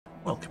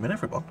Welcome in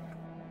everyone.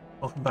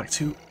 Welcome back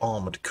to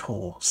Armored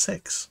Core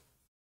 6.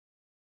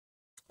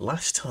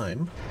 Last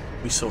time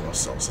we saw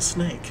ourselves a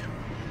snake.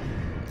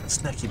 A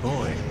snaky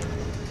boy.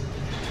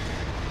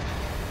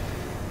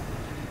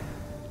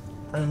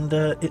 And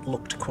it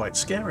looked quite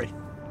scary.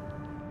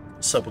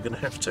 So we're going to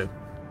have to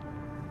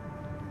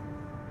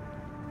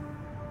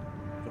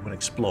go and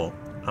explore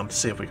and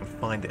see if we can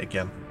find it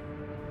again.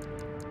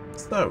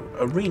 So,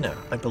 arena.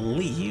 I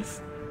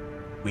believe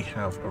we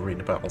have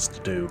arena battles to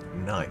do.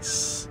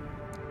 Nice.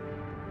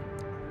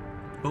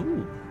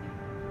 Ooh.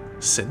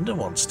 Cinder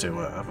wants to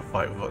have a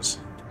fight with us.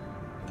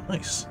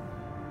 Nice.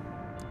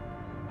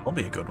 That'll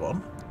be a good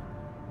one.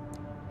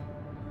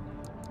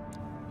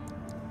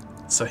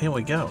 So here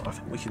we go. I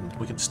think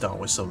we can start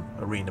with some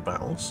arena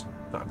battles.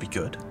 That'd be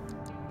good.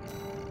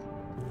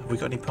 Have we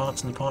got any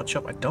parts in the part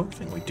shop? I don't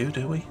think we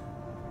do we?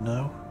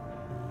 No.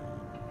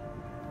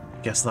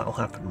 Guess that'll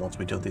happen once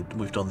we've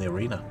done the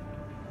arena.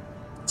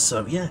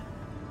 So yeah,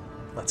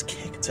 let's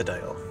kick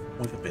today off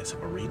with a bit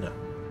of arena.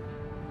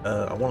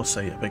 I want to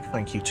say a big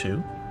thank you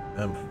to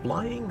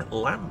Flying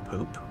Lamb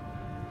Poop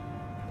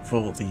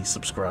for the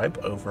subscribe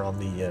over on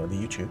the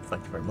YouTube.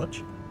 Thank you very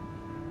much.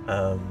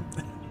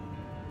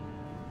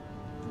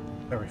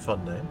 Very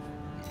fun name.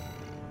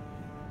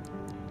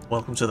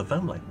 Welcome to the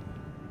family.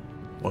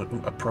 We're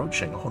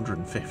approaching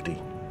 150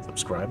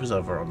 subscribers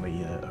over on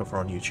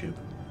YouTube,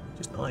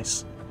 which is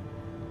nice.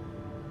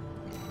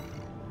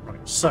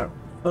 Right, so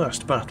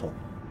first battle,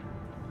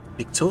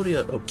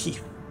 Victoria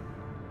O'Keeffe.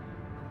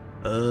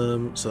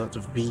 So that's a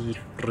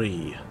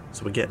V3.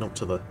 So we're getting up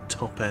to the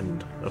top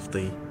end of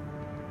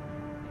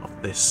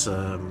this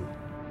the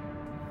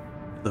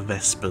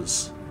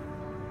Vespers,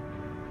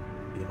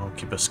 the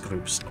Arquebus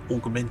Group's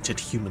augmented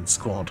human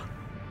squad.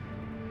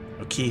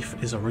 O'Keeffe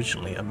is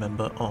originally a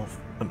member of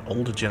an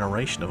older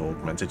generation of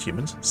augmented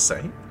humans.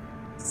 Same.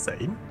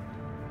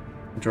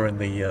 During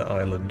the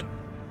Island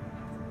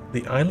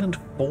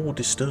 4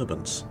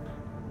 disturbance,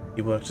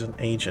 he worked as an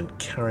agent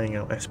carrying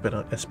out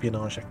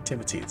espionage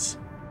activities.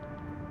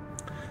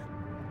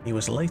 He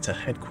was later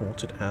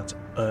headquartered at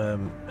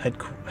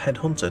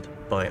headhunted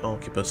by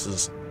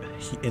Arquebus's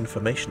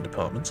information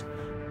department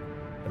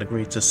and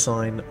agreed to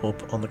sign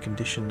up on the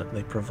condition that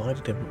they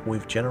provided him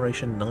with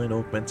Generation 9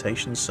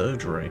 augmentation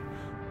surgery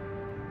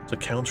to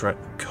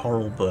counteract the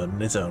coral burn in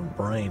his own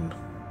brain.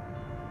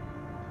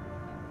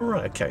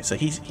 Right, okay, so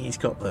he's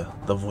got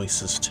the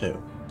voices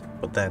too,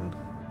 but then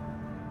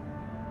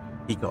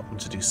he got them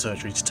to do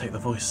surgery to take the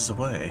voices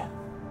away.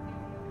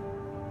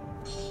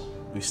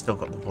 We've still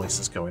got the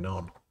voices going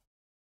on.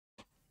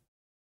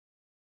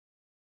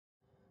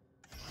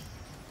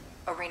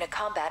 Arena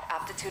Combat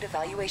Aptitude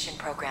Evaluation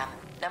Program,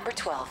 number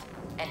 12,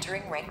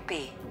 entering rank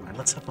B. Right,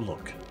 let's have a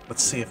look.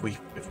 Let's see if we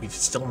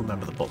still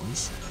remember the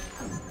buttons.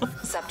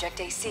 Subject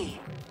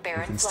AC, Baron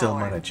We can Flower. still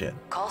manage it.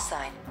 Call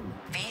sign,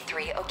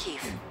 V3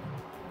 O'Keeffe.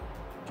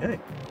 Okay.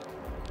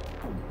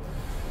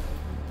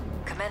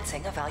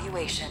 Commencing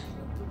evaluation.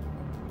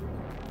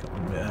 Got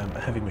a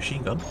heavy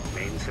machine gun.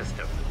 Main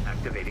system,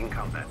 activating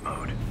combat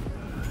mode.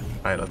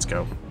 Alright, let's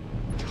go.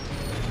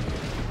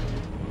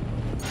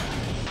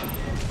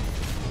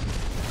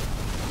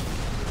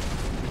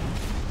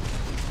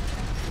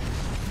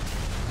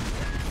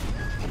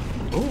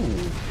 Ooh.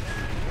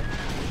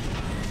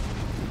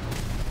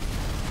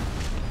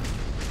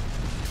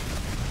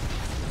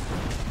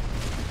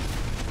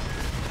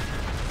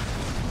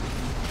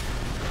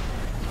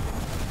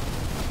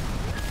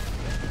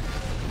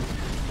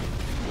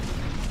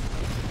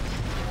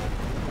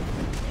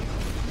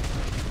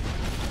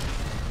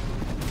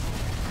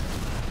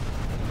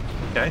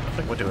 Okay, I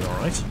think we're doing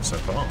alright so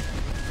far.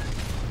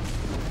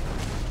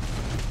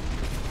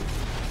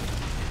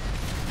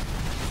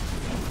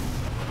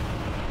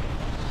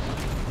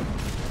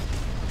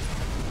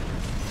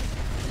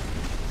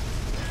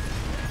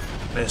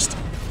 Missed.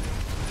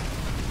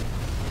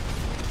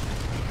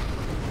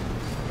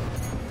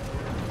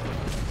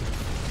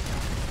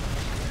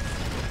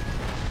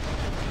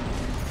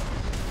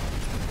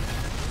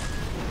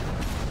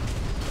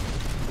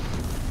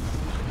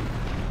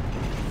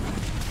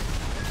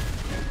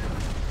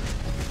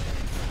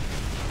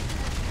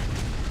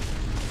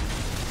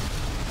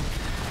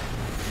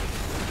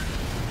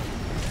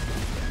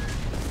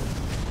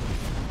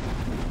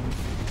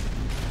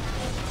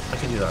 I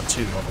can do that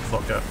too,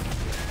 motherfucker.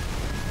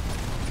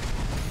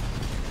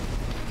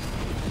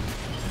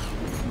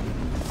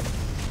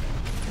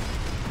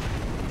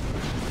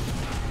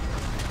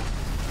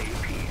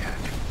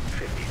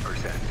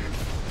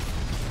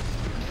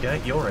 Yeah,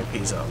 your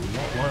AP's a lot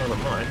lower than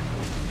mine.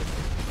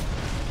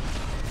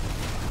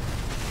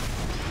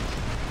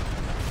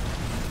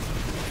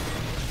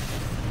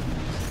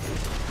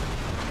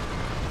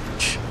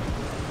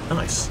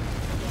 Nice.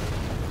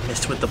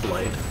 Missed with the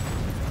blade,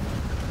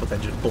 but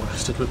then just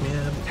blasted with me.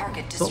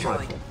 Target destroyed.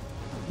 Rifle.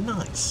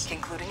 Nice.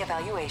 Concluding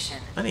evaluation.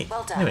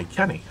 Well done. Anyway,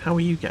 Kenny, how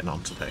are you getting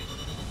on today?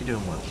 You're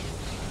doing well.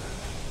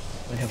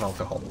 We have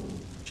alcohol.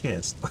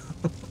 Cheers.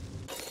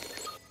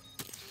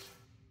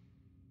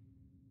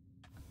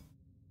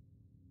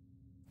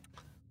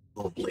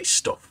 Lovely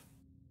stuff.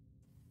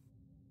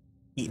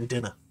 Eating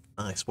dinner.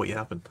 Nice. What you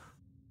having?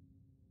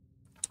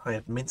 I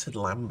had minted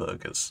lamb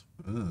burgers.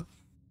 Mmm.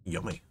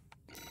 Yummy.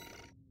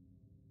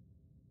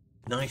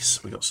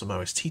 Nice. We got some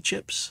OST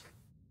chips.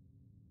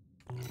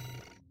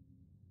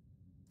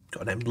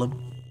 Got an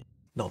emblem.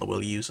 Not that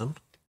we'll use them.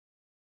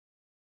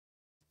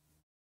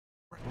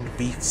 Ground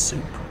beef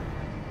soup.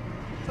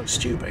 So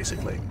stew,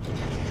 basically.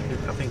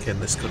 I think in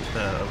this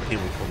country, over here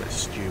we call it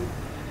stew.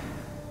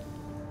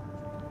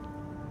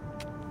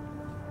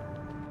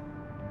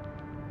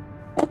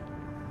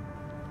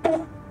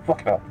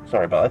 Fuck up.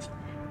 Sorry about that.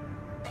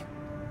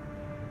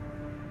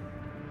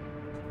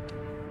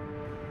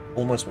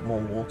 Almost with more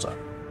water.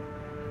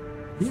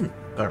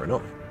 Fair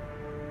enough.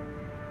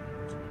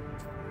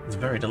 It's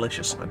very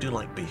delicious. I do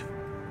like beef.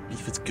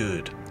 Beef is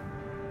good.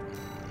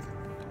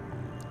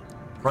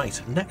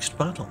 Right, next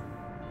battle.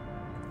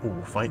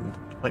 Oh, fighting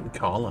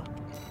Carla.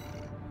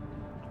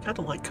 I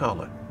kinda like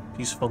Carla.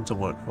 She's fun to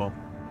work for.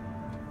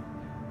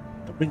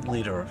 The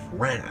ringleader of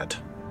RAD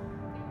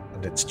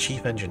and its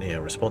chief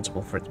engineer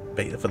responsible for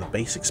the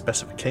basic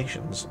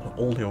specifications of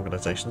all the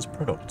organization's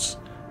products.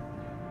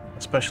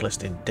 A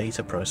specialist in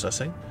data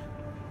processing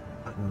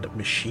and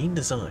machine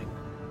design,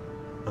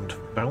 and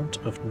fount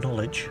of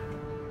knowledge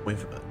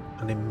with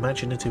an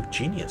imaginative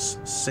genius,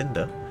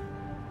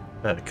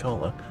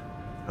 Carla,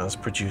 has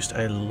produced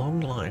a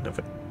long line of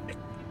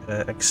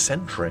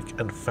eccentric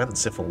and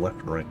fanciful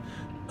weaponry,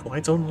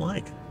 quite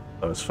unlike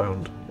those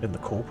found in the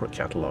corporate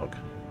catalogue.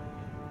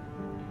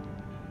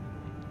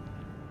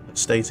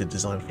 Stated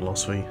design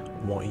philosophy: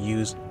 what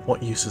use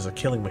is a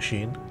killing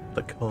machine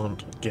that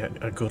can't get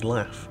a good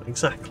laugh?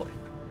 Exactly.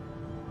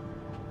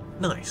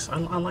 Nice. I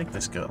like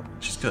this girl.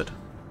 She's good.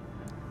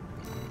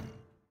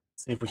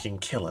 See if we can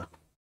kill her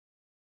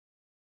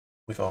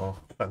with our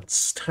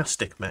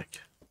fantastic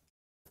mech.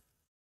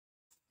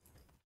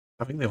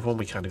 I think the other one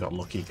we kind of got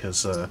lucky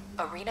because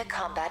Arena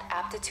Combat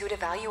Aptitude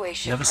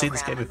Evaluation never seen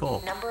this Program, game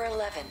before. Number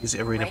 11. Is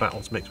it arena Rank-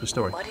 battles mixed with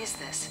story? What is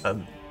this?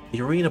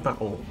 The arena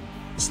battle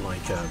is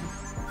like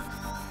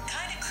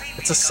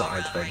it's a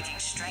side thing.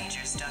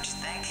 Strangers, don't you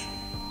think?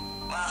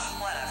 Well,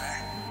 whatever.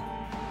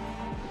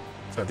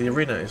 So the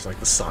arena is like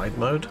the side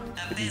mode,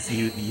 but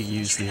you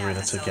use the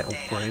arena to get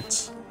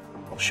upgrades.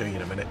 I'll show you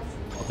in a minute.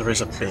 But there is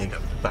a big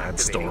bad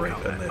story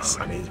in this,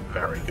 and it's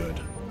very good.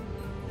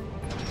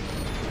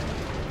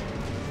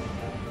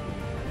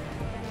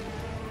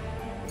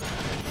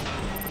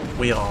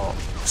 We are,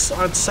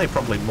 I'd say,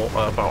 probably more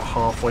about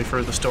halfway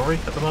through the story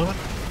at the moment.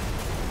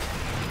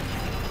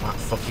 That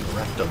fucking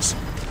ref does.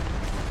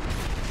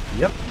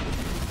 Yep.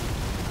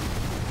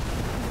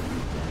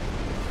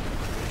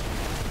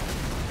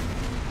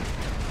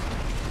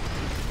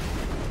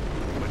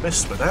 We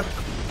missed with that.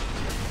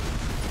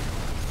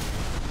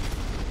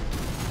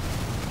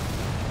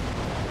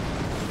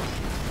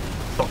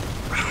 Oh,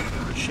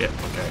 shit.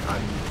 Okay,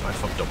 I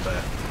fucked up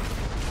there.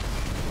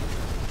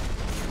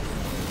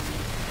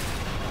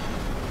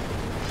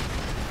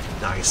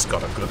 Nice,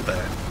 got him good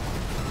there.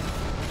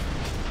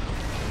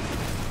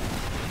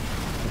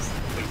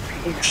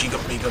 Oh, she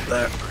got me good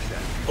there.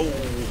 Oh,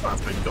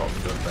 I've been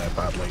gotten good there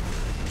badly.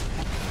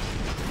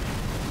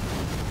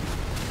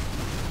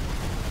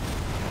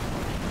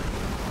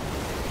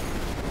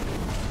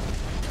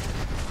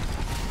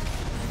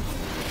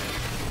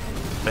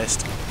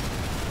 Missed.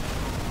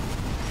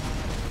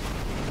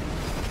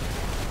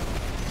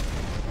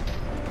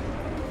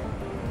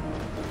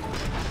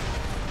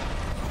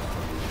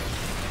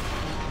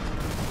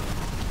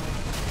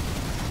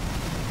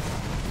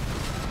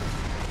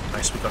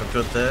 Nice, we got a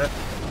good there.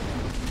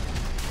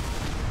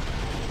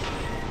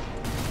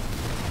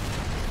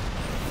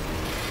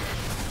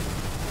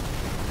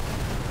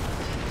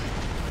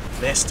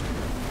 Missed.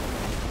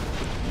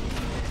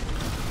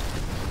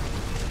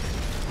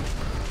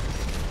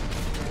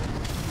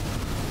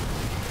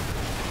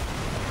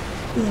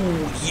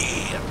 Ooh,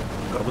 yeah!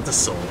 Got with the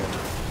sword.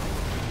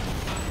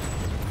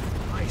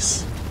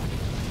 Nice.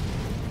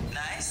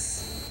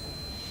 Nice.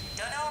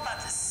 Don't know about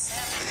the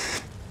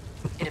sim.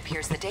 It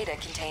appears the data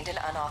contained an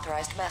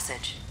unauthorized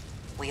message.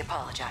 We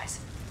apologize.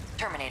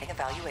 Terminating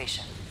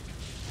evaluation.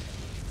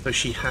 So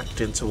she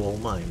hacked into All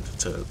Mind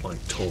to,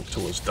 like, talk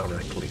to us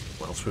directly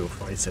whilst we were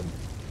fighting.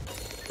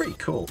 Pretty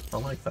cool. I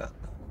like that.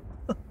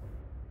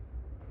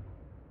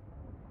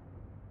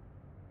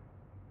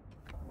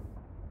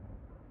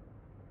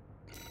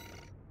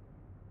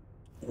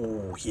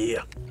 Oh,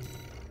 yeah.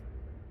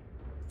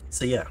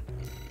 So, yeah.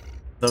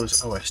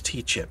 Those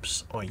OST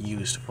chips are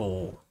used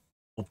for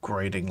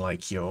upgrading,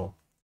 like, your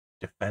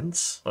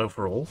defense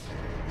overall.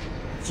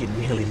 You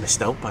nearly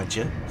missed out,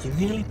 Badger. You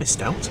nearly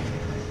missed out.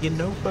 You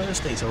know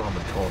Thursdays are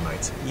Armored Core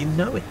night. You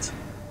know it.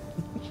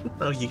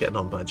 How are you getting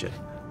on, Badger?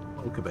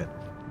 Welcome in.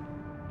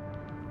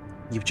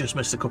 You've just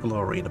missed a couple of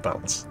arena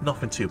battles.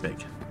 Nothing too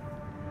big.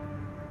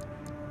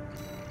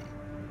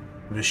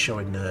 I'm just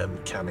showing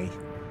Canny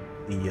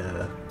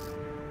the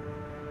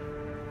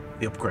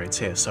upgrades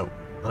here, so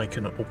I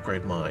can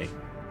upgrade my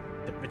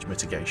damage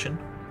mitigation.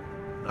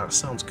 That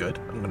sounds good.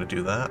 I'm going to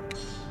do that.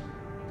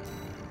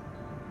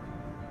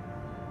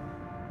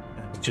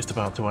 just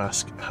about to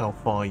ask how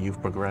far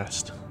you've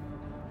progressed.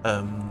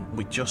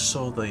 We just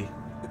saw the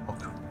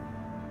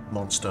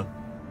monster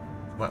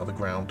come out of the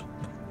ground,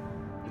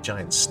 the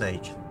giant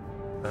snake.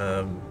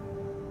 And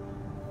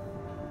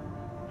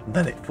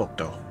then it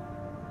fucked off.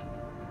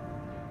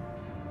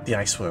 The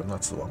ice worm,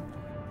 that's the one.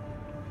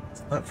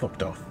 So that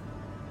fucked off.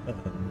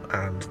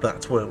 And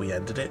that's where we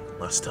ended it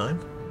last time.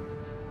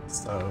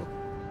 So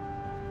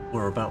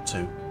we're about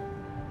to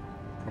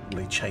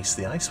probably chase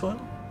the ice worm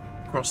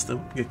across the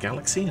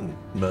galaxy and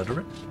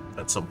murder it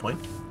at some point.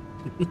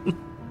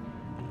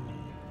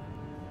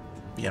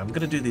 Yeah, I'm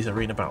gonna do these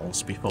arena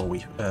battles before we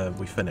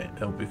finish,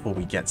 before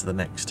we get to the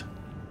next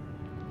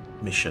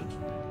mission.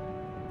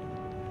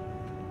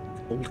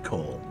 Cold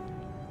Call.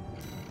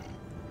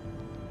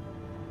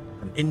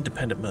 An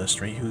independent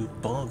mercenary who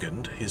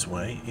bargained his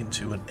way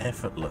into an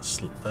effortless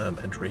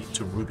entry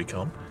to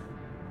Rubicon,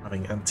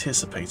 having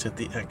anticipated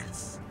the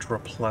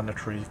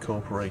extraplanetary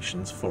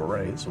corporation's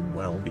forays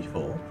well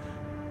before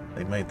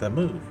they made their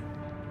move.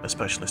 A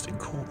specialist in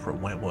corporate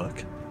wet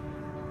work,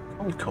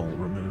 Cold Call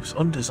removes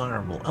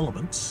undesirable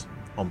elements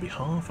on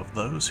behalf of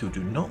those who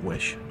do not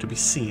wish to be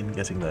seen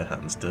getting their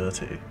hands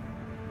dirty.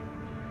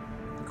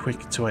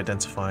 Quick to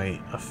identify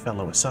a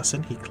fellow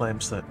assassin, he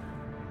claims that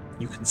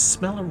you can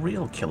smell a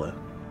real killer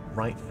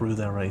right through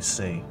their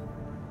AC.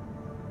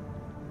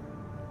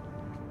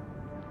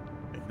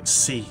 You can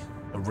see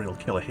a real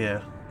killer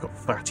here. Got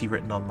Fatty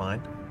written on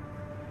mine.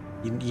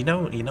 You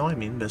know I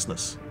mean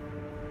business.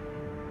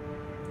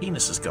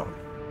 Penis is gone,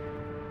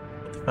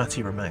 but the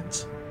Fatty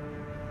remains.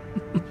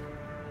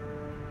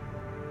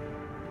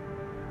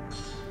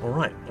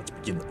 Alright, let's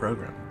begin the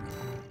program.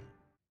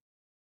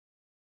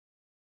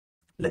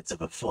 Let's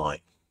have a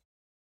fly.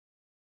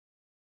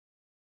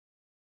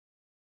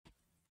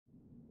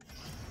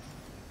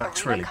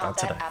 That's really bad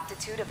today.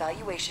 Aptitude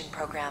Evaluation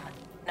Program,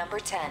 number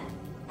 10,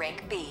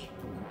 rank B.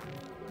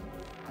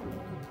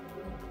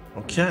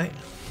 Okay.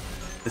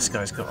 This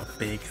guy's got a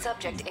big...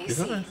 Subject Is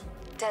that AC,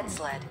 dead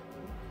sled.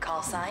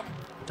 Call sign,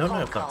 I don't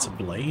know if that's a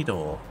blade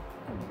or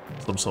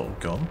some sort of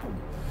gun.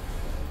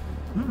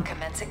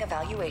 Commencing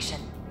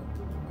evaluation.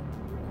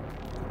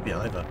 Could be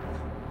either.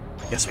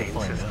 I guess we'll Main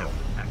find system out.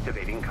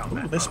 activating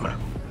combat Ooh, this mode. map.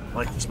 I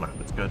like this map,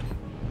 it's good.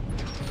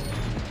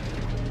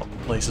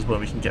 Places where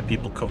we can get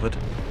people covered.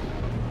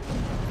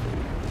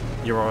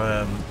 You're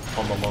on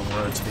the long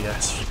road to the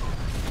S.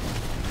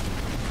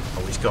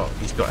 Oh,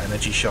 he's got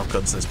energy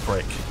shotguns, this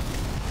prick.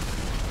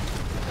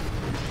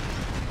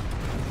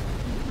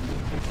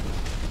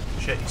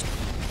 Shit,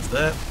 he's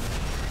there.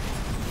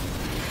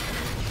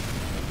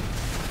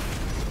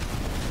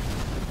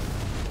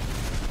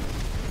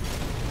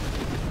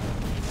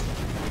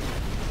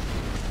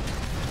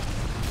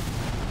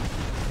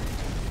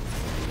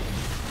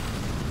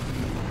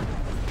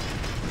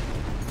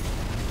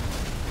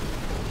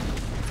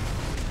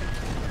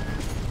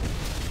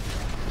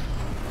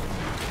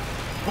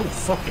 Oh,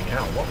 fucking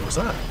hell, what was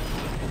that?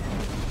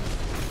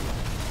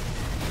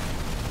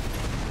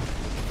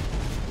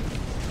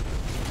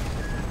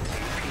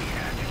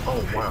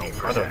 Oh, wow,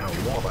 I don't know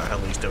what the hell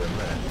he's doing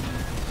there.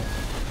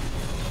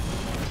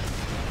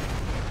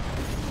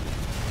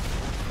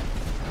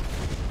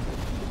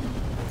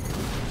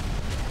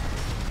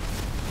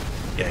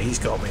 Yeah, he's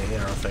got me here,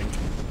 I think.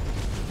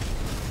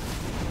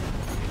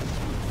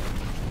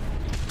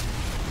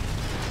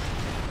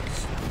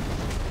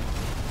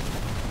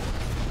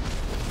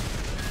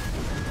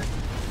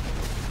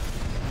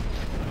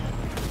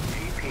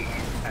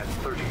 At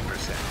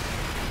 30%.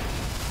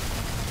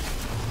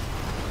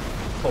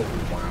 Oh,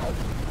 wow.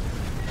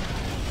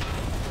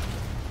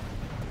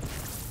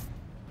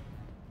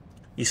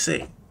 You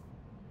see,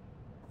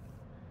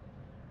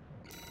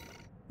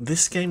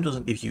 this game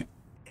doesn't give you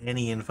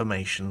any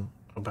information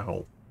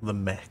about the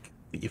mech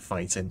that you're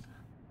fighting.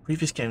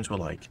 Previous games were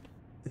like,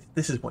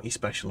 this is what he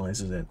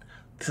specializes in.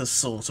 This is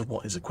sort of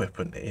what his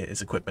equipment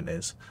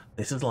is.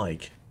 This is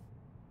like,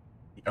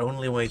 the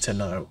only way to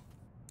know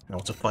how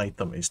to fight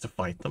them is to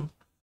fight them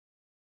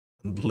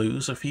and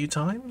lose a few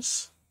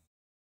times.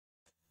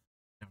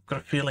 I've got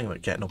a feeling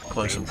that getting up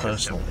close and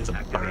personal is a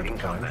bad Activating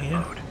plan combat here.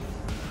 mode.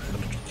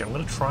 I'm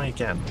going to try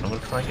again. I'm going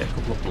to try and get a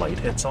couple of blade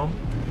hits on.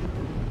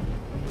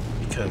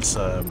 Because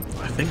I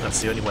think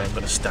that's the only way I'm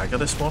going to stagger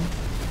this one.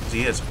 Because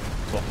he is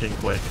fucking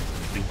quick.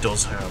 He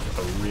does have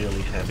a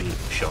really heavy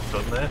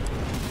shotgun there.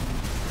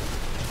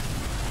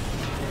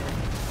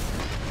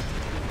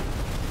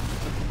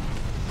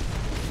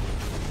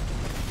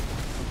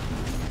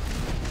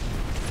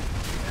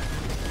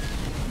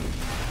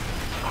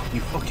 You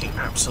fucking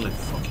absolute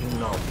fucking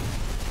knob.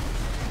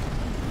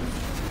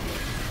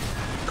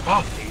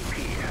 God,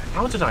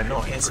 how did I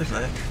not hit him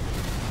there?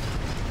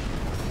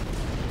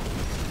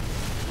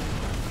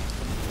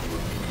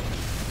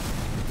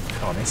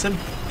 Can't hit him.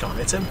 Can't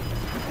hit him.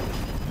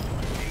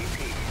 AP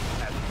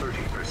at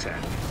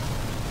 30%.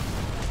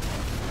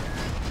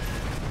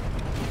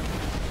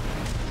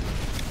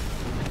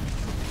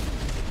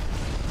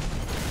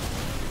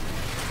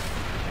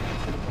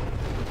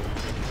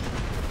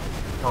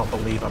 Can't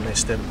believe I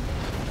missed him.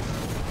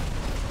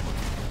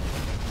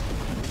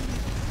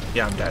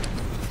 Yeah, I'm dead.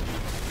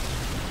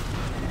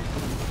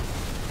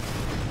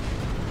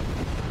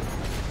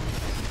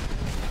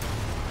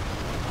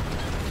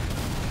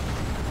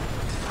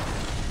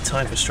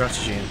 Time for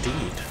strategy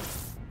indeed.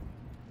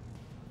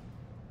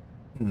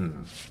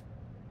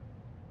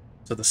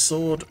 So the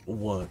sword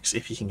works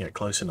if you can get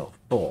close enough,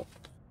 but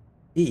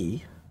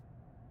he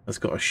has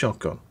got a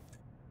shotgun.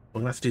 We're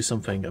going to have to do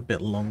something a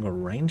bit longer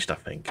ranged, I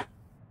think.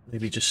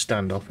 Maybe just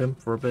stand off him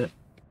for a bit.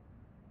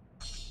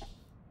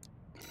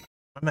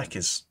 My mech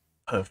is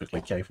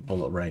perfectly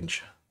capable at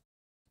range.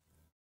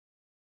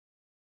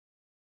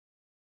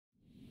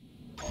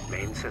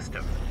 Main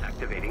system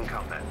activating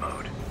combat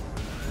mode.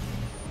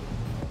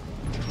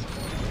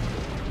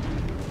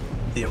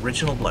 The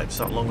original blade's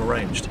that longer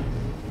ranged.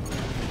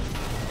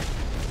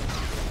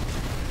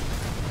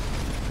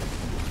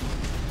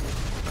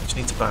 I just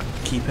need to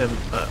keep him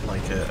at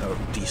like a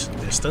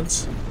decent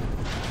distance.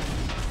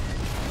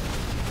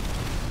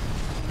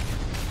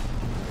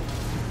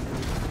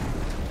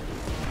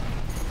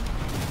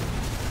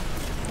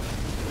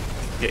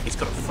 Yeah, he's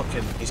got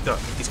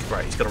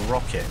a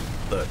rocket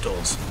that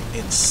does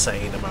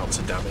insane amounts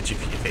of damage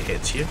if it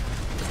hits you.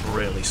 It's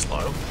really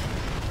slow.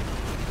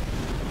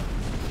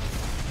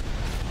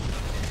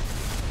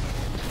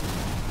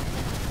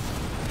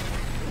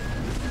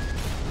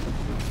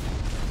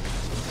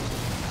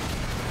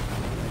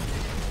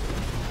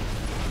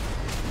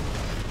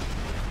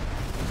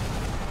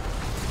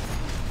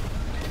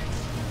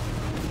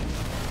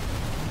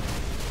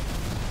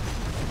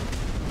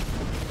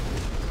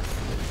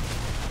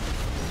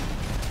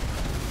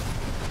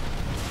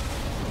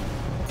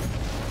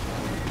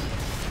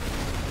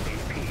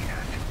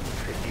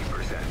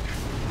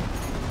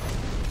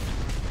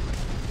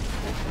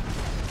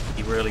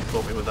 Really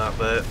caught me with that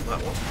there.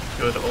 That wasn't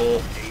good at all.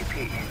 AP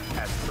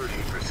at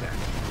 30%.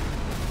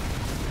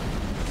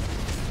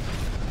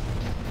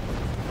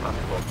 I'm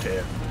fucked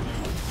here.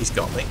 He's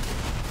got me.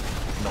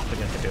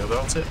 Nothing I can do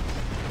about it.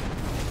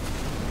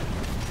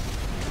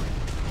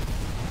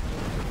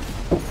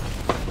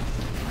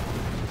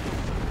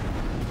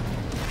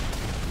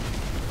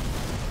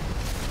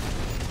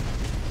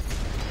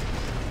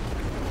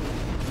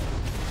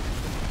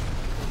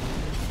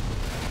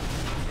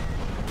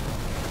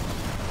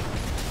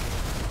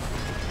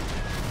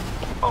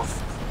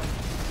 Off.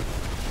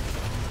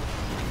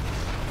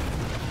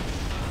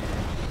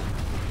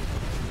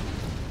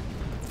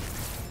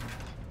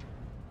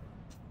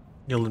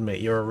 You'll admit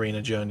your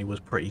arena journey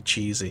was pretty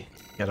cheesy.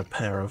 You had a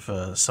pair of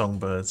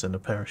songbirds and a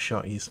pair of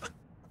shotties.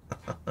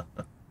 Right,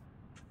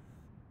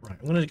 I'm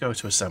going to go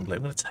to assembly.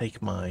 I'm going to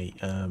take my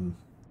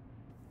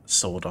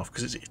sword off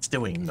because it's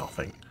doing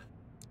nothing.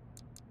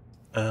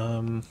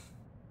 The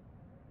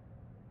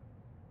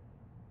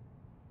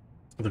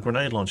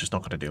grenade launcher's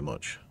not going to do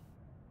much.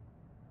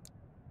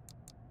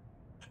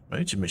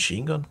 Maybe it's a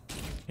machine gun.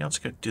 Yeah, let's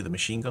go do the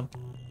machine gun.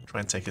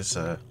 Try and take us.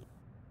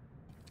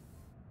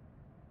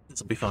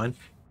 This'll be fine.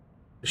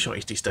 The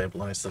shotties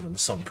destabilise them, and the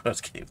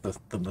songbirds give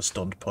them the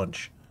stunned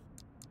punch.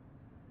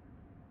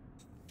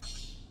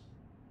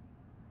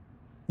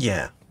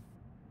 Yeah.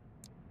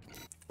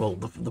 Well,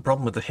 the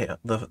problem with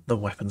the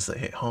weapons that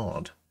hit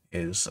hard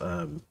is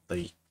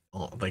they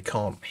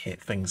can't hit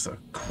things that are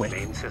quick.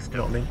 Main system You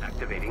know what I mean?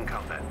 activating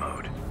combat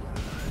mode.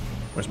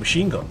 Whereas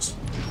machine guns,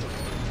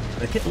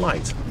 they hit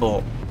light,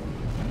 but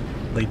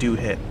they do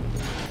hit.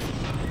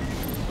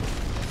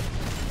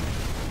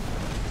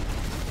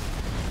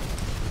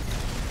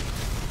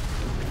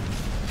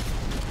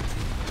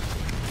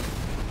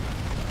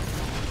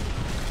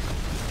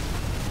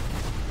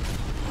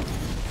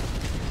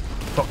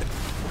 Fuck it.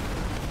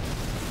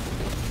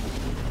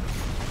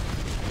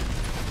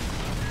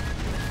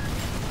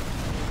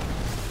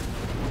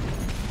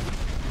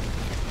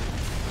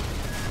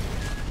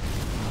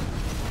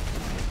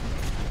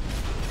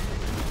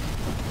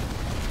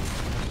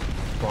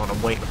 Come on,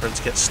 I'm waiting for him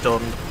to get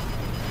stunned.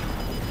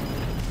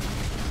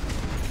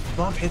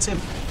 Come on, hit him.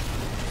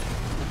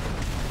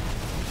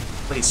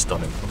 Please stun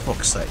him, for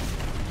fuck's sake.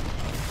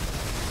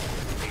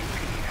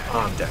 Oh,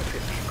 I'm dead.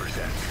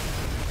 50%.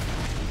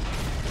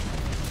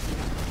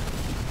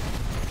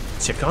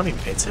 See, I can't even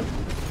hit him.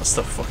 That's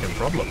the fucking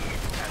problem. At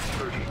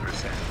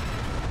 30%.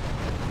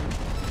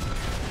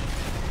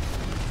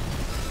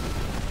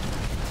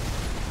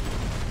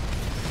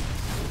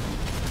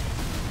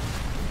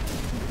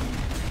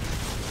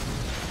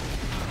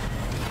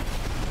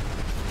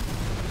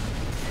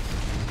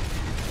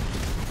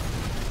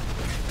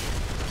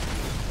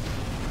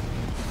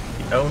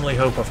 The only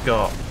hope I've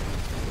got.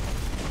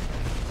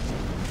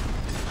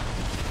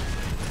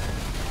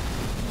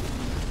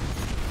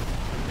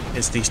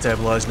 Is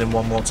destabilizing him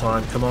one more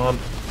time. Come on.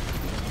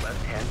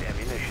 Left-hand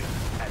ammunition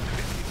at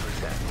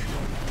 50%.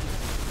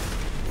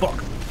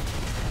 Fuck.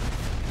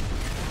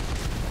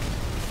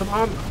 Come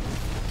on.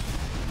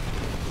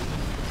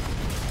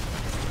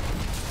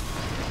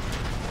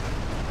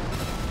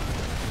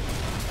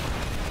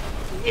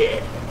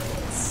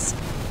 Yes.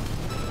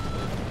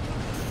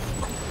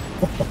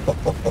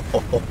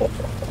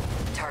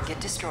 Target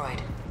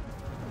destroyed.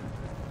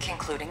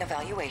 Concluding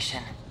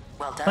evaluation.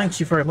 Well done. Thank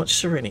you very much,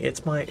 Serini.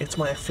 It's my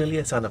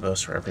affiliate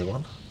anniversary,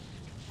 everyone.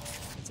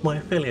 It's my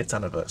affiliate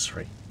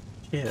anniversary.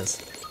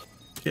 Cheers.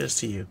 Cheers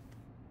to you.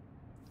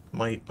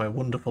 My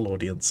wonderful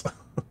audience.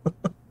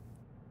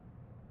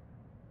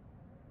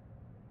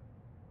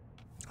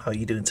 How are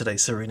you doing today,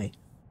 Serini?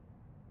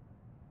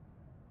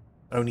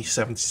 Only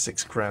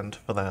 76 grand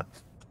for that.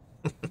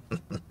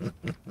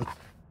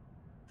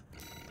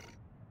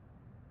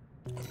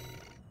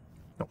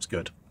 That was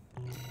good.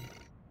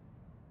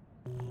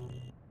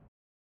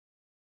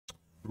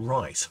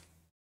 Right.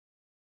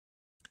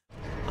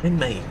 I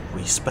may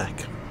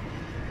respec.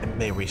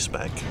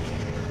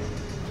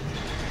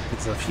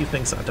 There's a few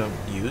things that I don't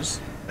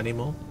use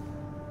anymore.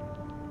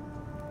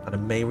 And I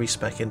may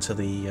respec into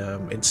the,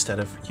 instead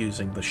of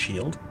using the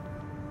shield,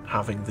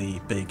 having the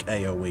big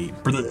AoE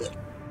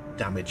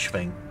damage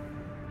thing.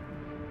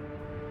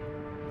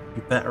 It'd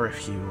be better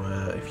if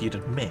you'd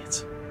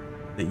admit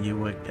that you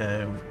were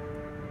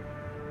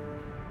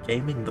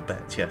gaming the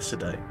bet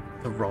yesterday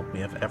to rob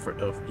me of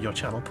your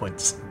channel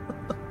points.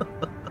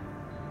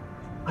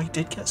 I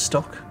did get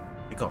stuck.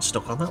 I got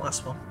stuck on that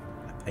last one.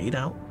 I paid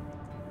out.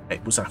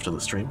 It was after the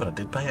stream, but I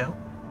did pay out.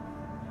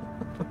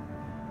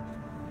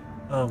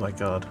 Oh my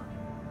god.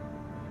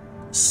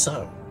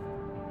 So.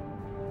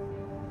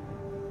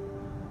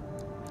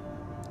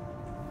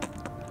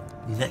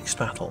 Next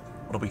battle.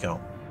 What do we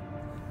got?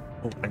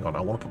 Oh, hang on.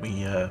 I want to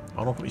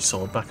put my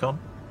sword back on.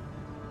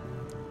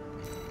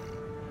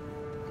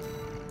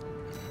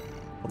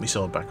 Put my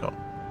sword back on.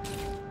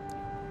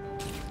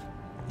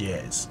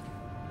 Yes.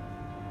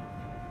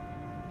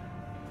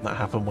 That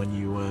happened when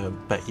you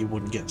bet you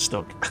wouldn't get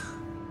stuck.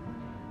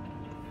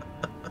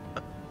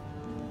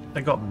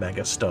 I got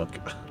mega stuck.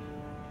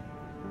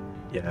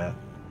 Yeah.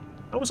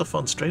 That was a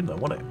fun stream though,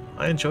 wasn't it?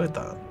 I enjoyed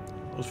that.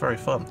 It was very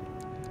fun.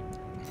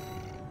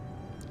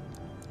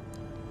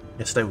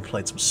 Yesterday we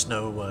played some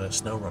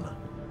SnowRunner.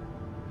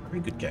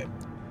 Very good game.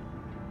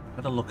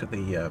 Had a look at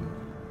the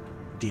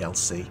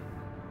DLC.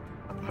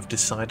 I've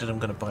decided I'm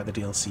going to buy the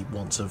DLC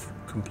once I've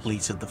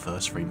completed the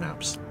first 3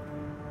 maps.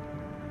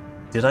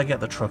 Did I get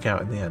the truck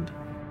out in the end?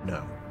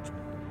 No.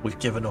 We've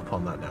given up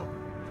on that now.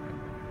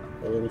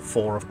 All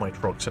 4 of my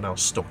trucks are now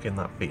stuck in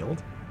that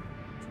field.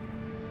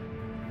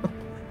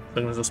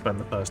 I'm going to spend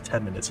the first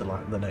 10 minutes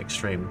of the next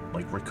stream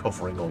like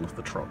recovering all of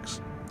the trucks.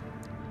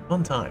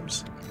 Fun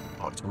times.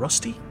 Oh, it's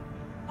Rusty?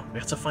 Oh, we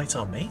have to fight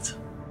our mate?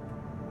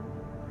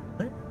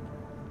 Okay.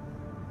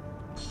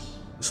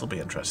 This will be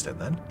interesting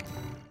then.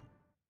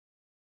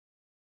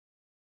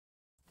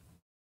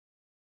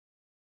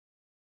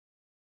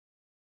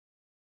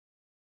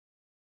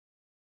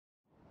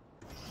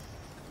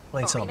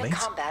 Fight our Arena mate?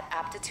 Combat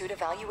Aptitude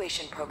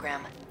Evaluation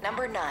Program,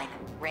 number 9,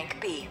 rank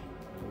B.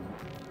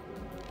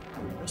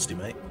 Rusty,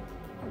 mate.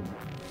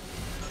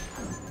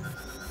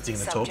 Is he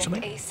going to talk to me?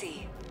 Subject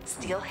AC,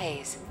 Steel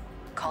Haze.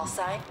 Call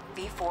sign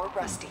V4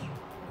 Rusty.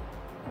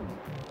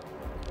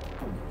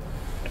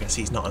 I guess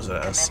he's not as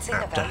Commencing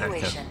apt a hacker.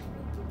 evaluation.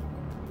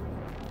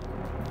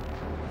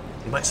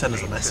 He might send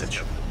us a message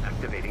System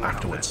activating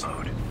afterwards.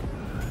 combat mode.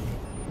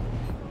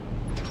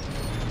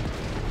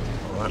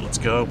 Alright, let's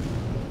go.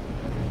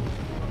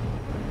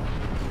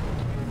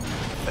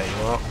 There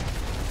you are.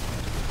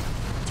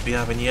 To be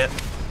having yet.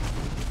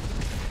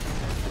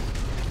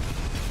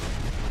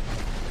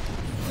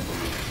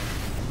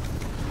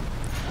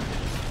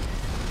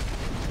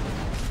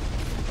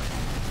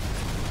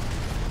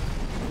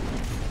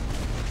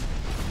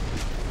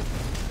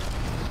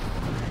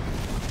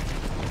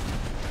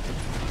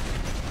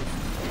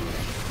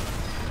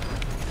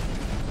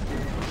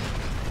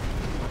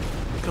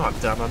 God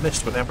damn, I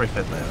missed with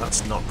everything there.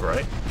 That's not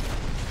great.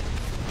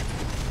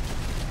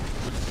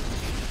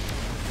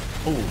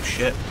 Oh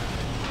shit.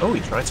 Oh,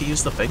 he tried to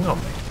use the thing on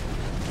me.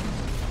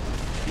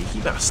 Cheeky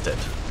bastard.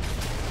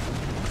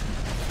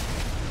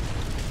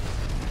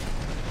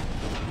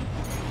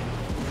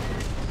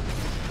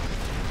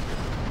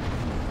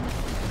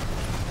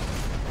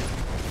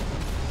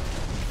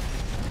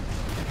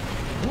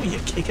 Oh,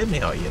 you're kicking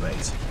me, are you,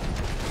 mate?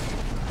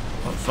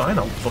 Well, fine,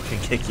 I'll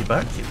fucking kick you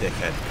back, you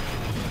dickhead.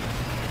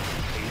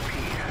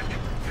 AP at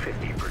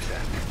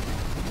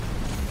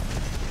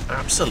 50%.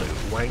 Absolute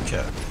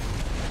wanker.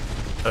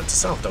 Note to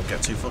self, don't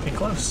get too fucking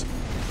close.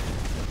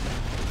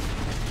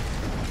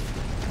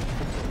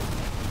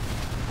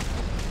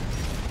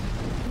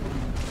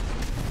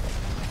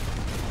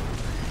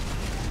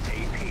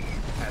 AP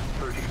at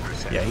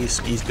 30%. Yeah,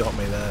 he's got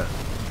me there.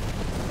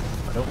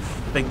 I don't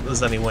think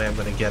there's any way I'm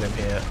going to get him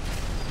here.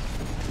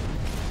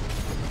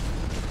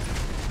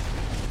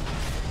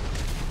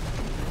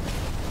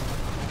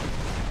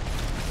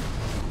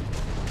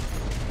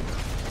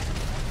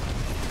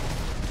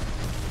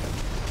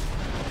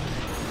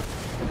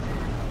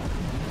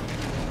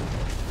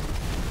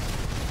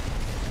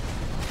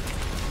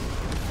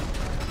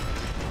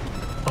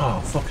 Oh,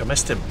 fuck, I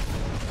missed him.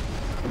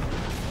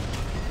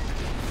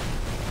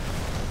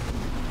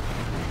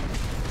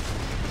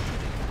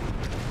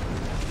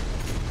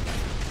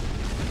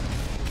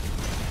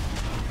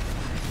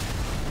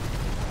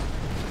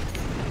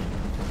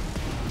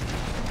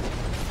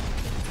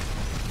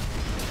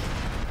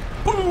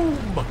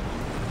 Boom!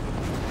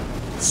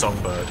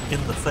 Songbird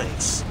in the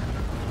face.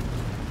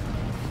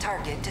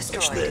 Target Watch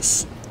destroyed.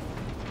 this.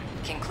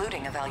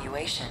 Concluding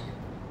evaluation.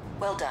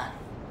 Well done.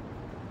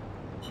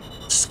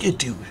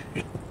 Skidoo.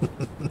 I'm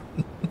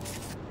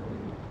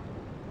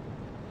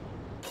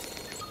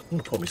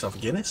gonna pour myself a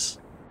Guinness.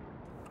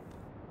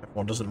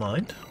 Everyone doesn't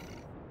mind.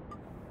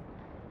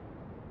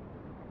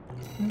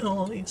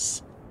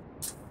 Nice.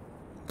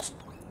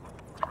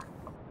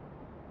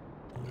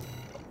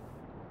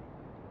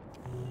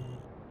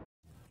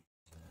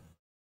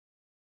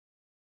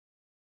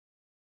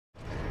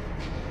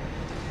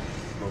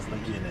 Lovely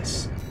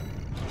Guinness.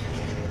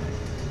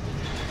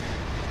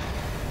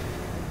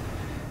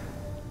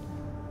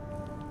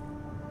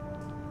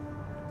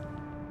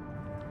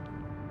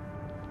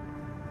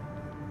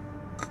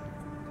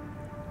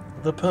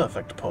 The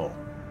perfect pour.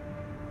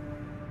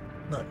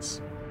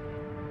 Nice.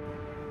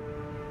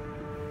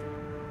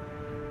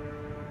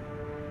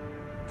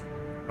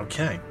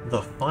 Okay,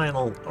 the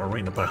final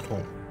arena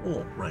battle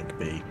for rank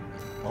B.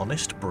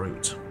 Honest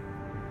Brute.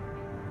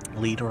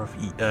 Leader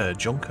of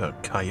Junker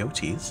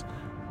Coyotes.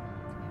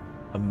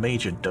 A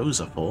major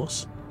dozer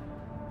force.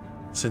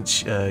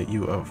 Since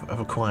you have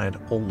acquired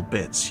all the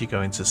bits, you're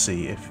going to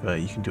see if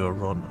you can do a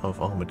run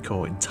of Armored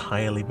Core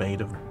entirely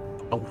made of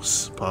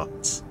pulse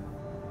parts.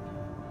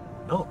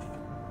 Enough.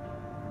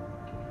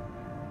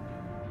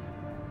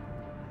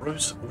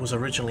 Brute was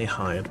originally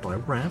hired by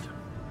Rad.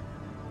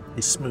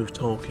 His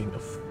smooth-talking,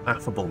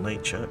 affable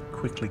nature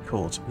quickly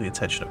caught the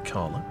attention of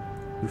Carla,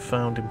 who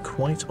found him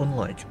quite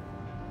unlike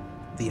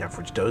the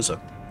average dozer.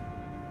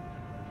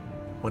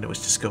 When it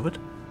was discovered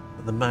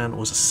that the man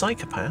was a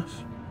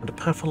psychopath and a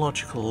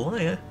pathological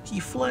liar, he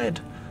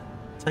fled,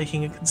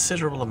 taking a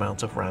considerable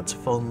amount of Rad's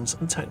funds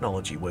and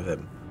technology with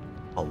him,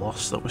 a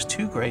loss that was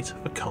too great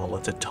for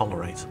Carla to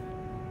tolerate.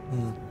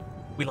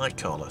 We like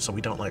Carla, so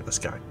we don't like this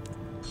guy.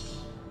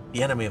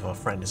 The enemy of our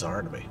friend is our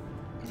enemy.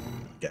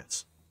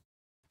 Yes.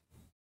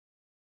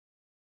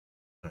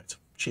 Right,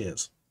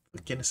 cheers.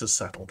 The Guinness is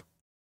settled.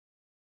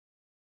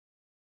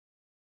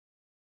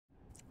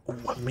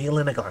 Ooh, a meal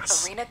in a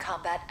glass. Arena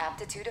Combat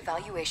Aptitude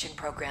Evaluation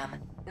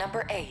Program.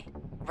 Number 8.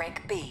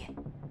 Rank B.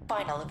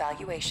 Final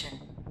evaluation.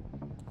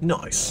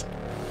 Nice.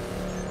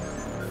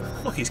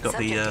 Look, he's got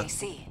Subject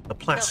AC. the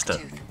plaster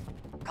Milktooth.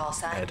 Call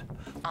sign. head.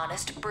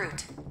 Honest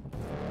Brute.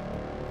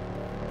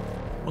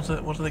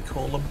 What do they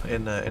call them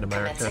in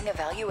America? Commencing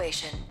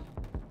evaluation.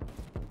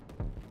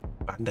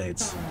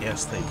 Band-aids.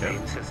 Yes, there you go.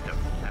 Main system.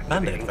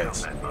 Band-aid Activating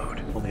face. combat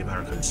mode. For the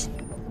Americans.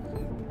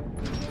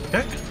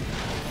 Okay.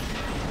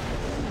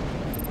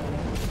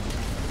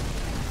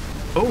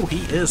 Oh, he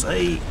is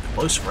a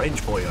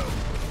close-range boyo.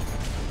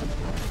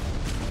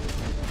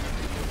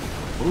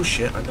 Oh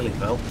shit, I nearly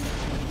fell.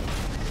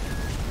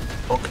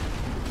 Fuck.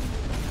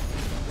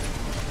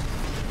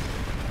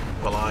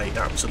 Well, I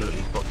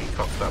absolutely fucking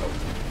cocked that up.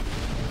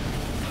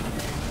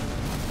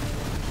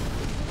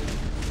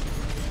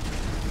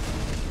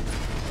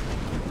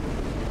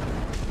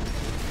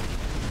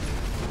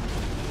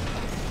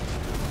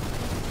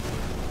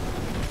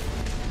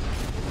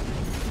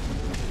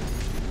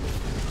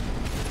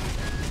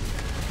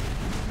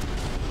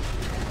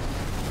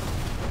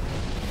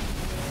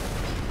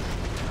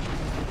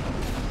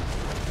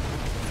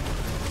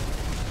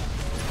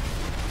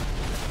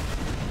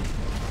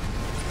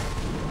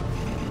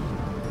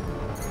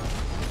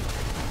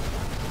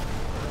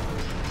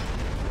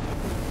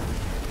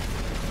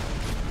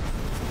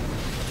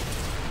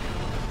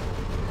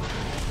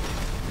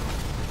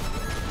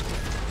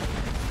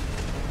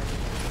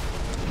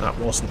 That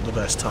wasn't the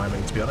best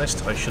timing, to be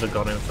honest. I should have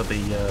gone in for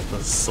the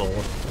sword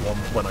one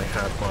when I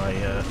had my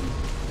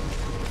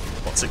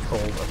what's it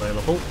called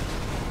available.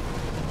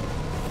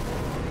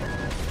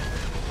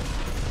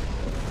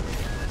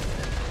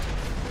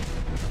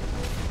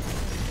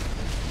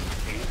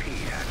 AP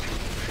at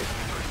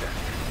 50%.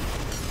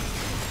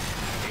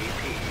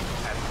 AP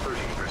at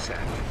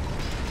 30%.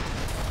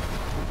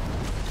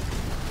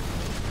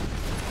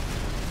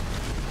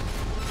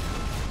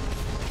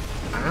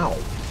 Ow!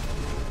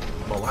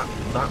 Well,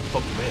 that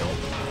fucked me up.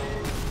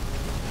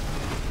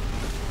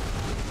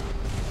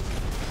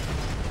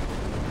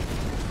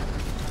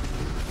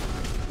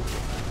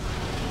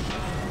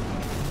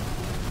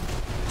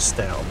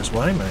 Stay out of his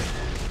way, mate.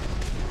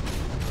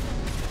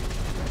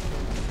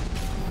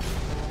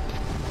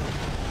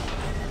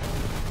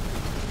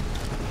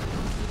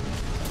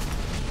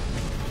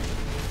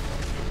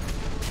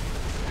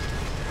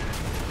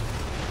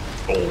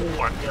 Oh,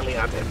 I nearly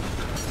had him.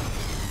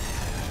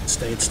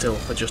 Stayed still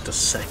for just a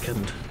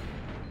second.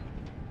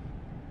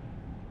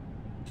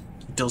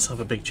 He does have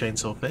a big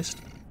chainsaw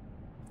fist.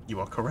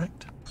 You are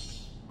correct.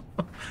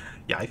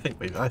 Yeah, I think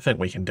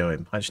we can do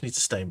him. I just need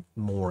to stay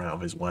more out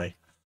of his way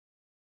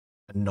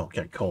and not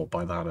get caught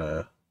by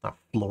that that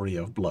flurry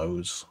of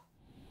blows.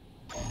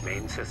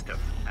 Main system.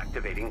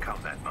 Activating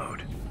combat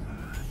mode.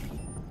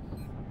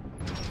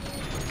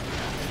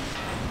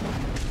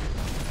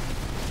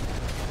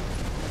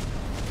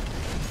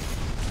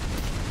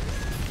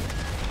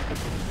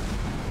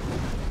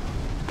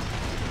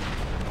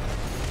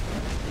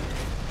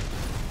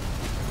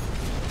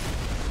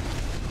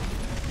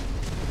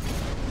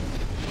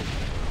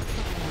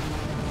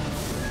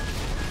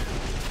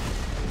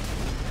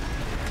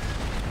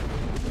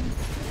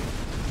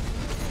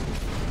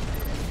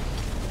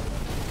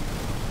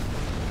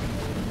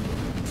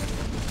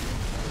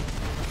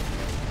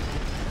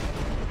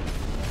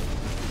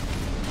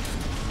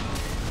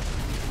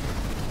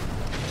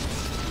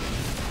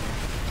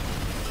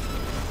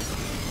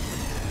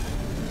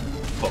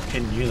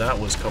 fucking knew that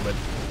was coming.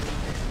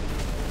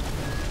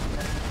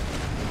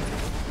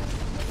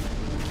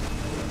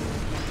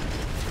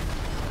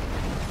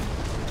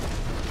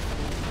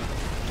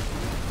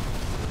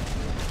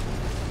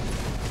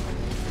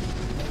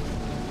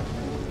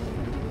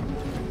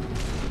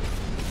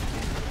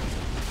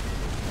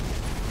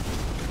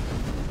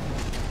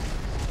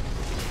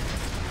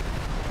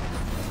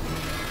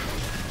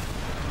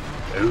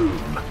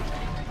 Boom.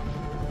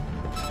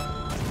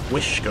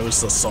 Wish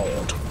goes the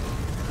sword.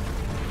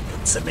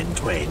 Puts him in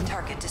twain.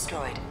 Target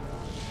destroyed.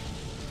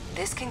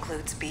 This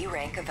concludes B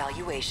rank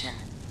evaluation.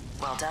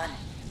 Well done.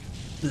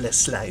 Let's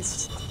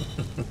slice.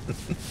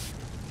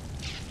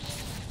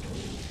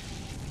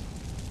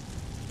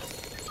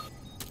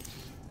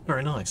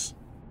 Very nice.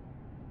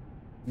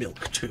 Milk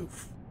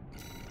tooth.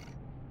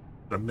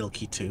 A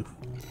milky tooth.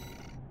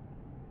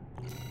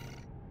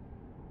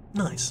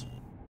 Nice.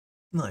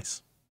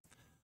 Nice.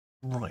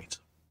 Right.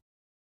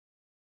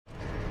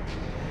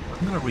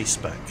 I'm gonna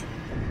respec.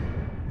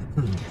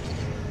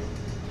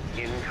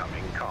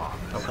 Incoming comms.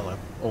 Oh, hello.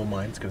 All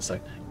mine's gonna say,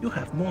 you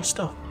have more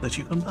stuff that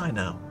you can buy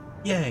now.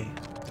 Yay.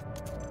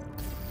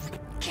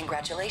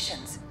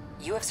 Congratulations.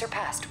 You have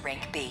surpassed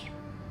rank B.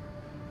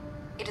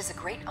 It is a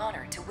great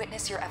honor to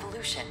witness your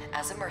evolution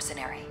as a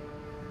mercenary.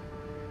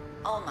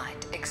 All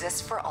Mind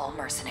exists for all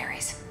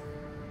mercenaries.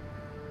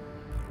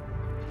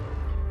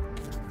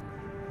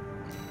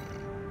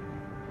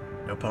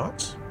 No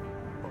parts?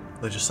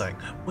 They're just saying,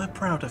 we're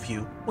proud of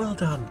you. Well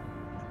done.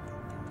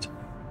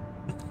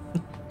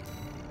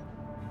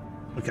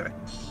 Okay.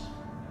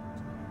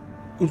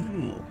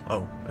 Ooh.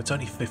 Oh, it's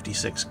only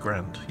 56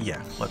 grand.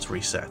 Yeah, let's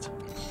reset.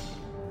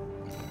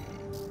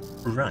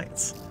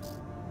 Right.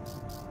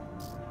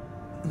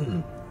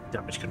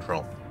 Damage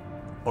control.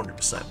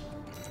 100%.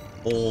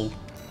 All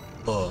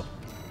the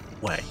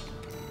way.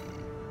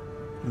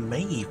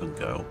 May even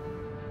go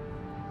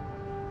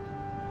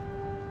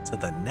to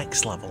the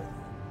next level.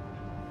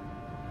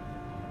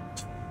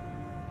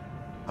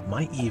 I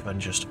might even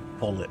just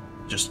pull it,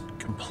 just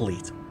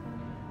complete,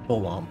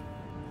 full on.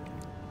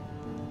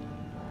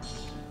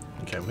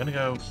 Okay, we're gonna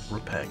go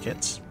repair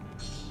kits.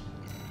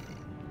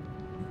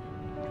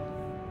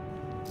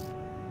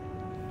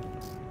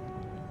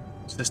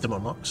 System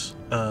unlocks.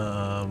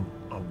 I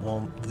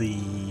want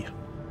the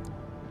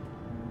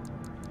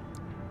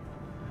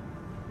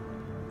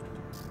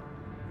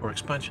or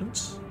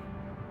expansions.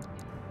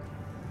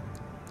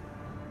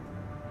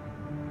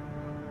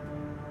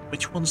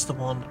 Which one's the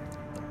one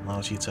that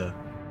allows you to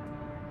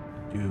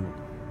do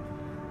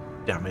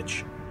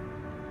damage?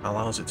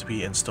 Allows it to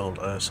be installed.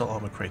 Assault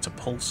armor creates a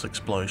pulse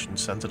explosion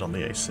centered on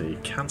the AC,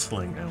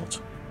 cancelling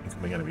out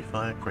incoming enemy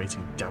fire,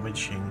 creating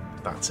damaging.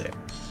 That's it.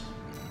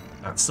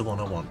 That's the one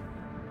I want.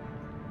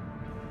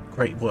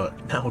 Great work.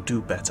 Now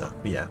do better.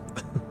 Yeah.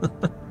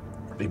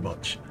 Pretty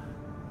much.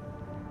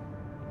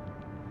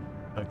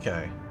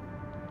 Okay.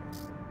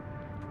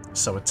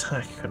 So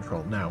attack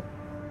control now.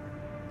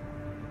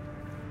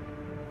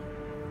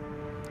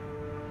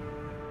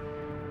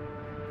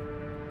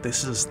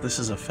 This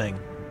is a thing.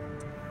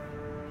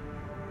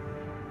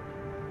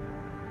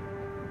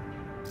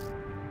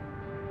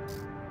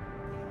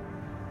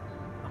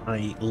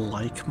 I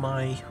like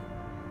my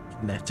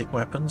kinetic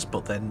weapons,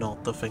 but they're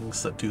not the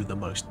things that do the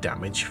most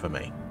damage for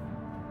me.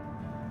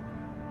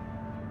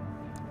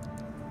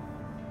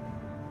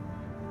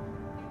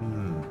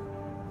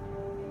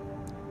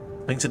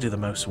 Things that do the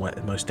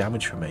most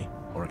damage for me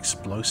are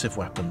explosive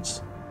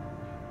weapons,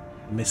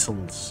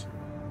 missiles,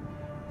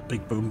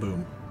 big boom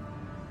boom.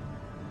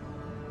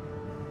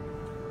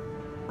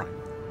 Right,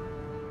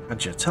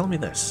 Adja, tell me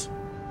this: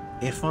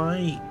 if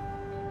I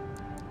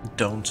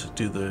don't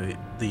do the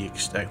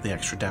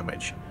extra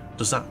damage,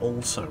 does that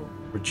also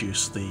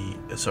reduce the?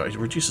 Sorry, it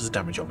reduces the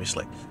damage,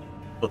 obviously,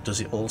 but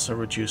does it also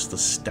reduce the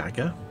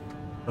stagger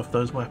of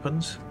those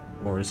weapons,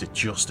 or is it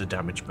just a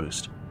damage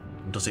boost?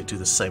 Does it do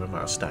the same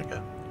amount of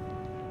stagger?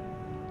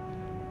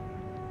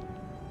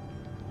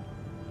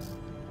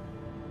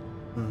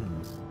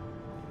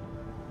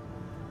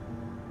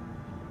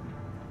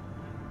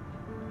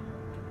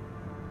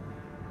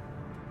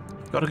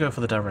 Got to go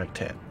for the direct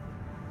hit.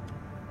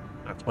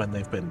 That's when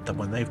they've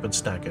been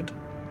staggered.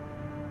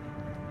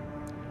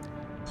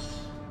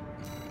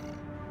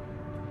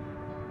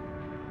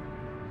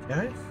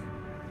 Okay.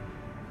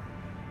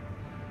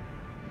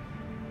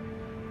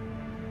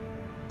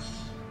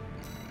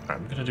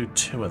 I'm gonna do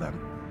 2 of them.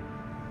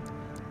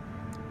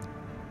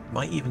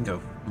 Might even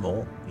go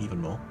more, even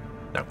more.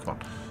 No, come on.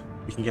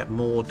 We can get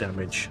more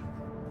damage.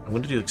 I'm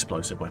gonna do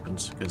explosive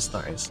weapons because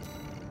that's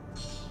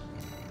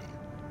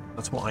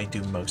what I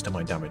do most of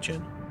my damage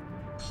in.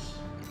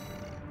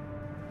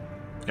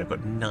 Okay, I've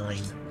got 9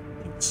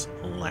 points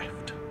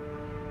left.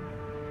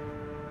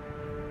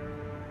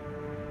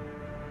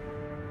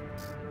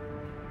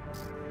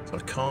 So I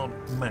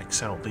can't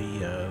max out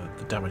the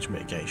damage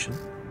mitigation.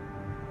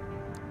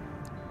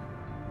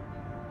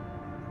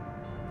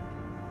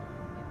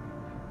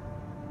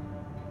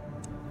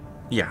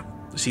 Yeah,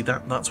 see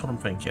that's what I'm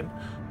thinking.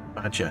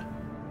 Badger,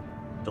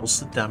 does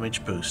the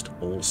damage boost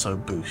also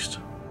boost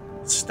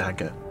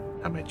stagger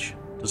damage?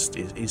 Does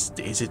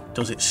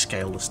it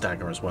scale the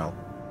stagger as well,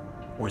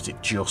 or is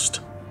it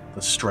just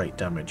the straight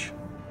damage?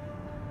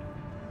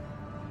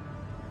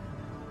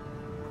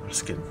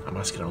 I'm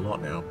asking a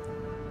lot now.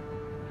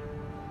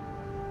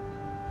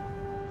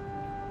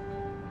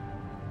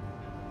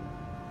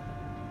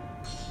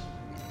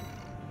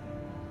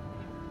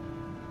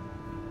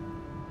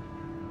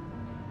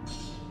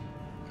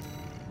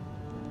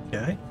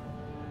 Okay.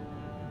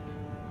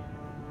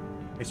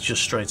 It's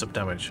just straight up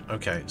damage.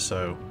 Okay,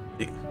 so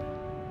the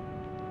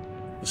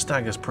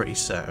stagger's pretty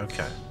set.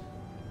 Okay.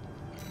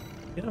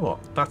 You know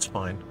what? That's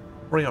fine.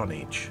 3 on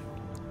each.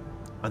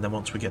 And then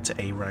once we get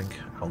to A rank,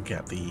 I'll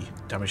get the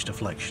damage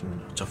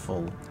deflection to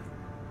full,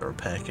 the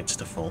repair kits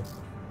to full,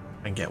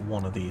 and get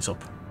one of these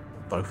up,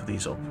 both of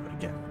these up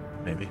again,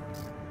 maybe.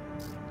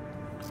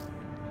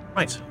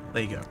 Right,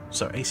 there you go.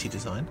 So AC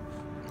design.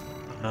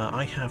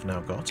 I have now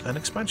got an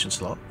expansion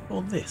slot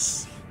for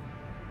this.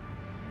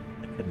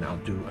 I can now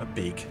do a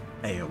big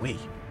AoE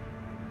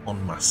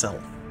on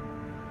myself.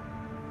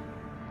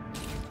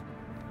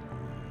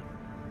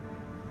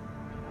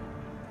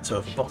 So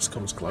if a boss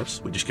comes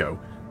close, we just go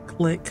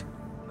click,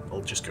 and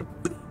they'll just go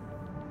boop.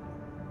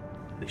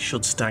 It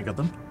should stagger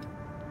them.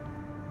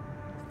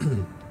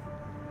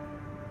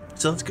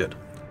 So that's good.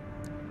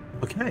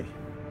 Okay.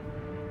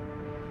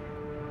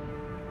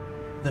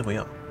 There we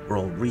are. We're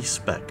all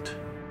respect.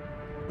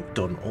 We've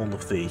done all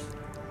of the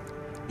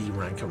E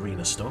rank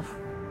arena stuff.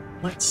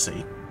 Let's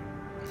see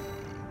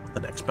what the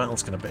next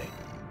battle's going to be.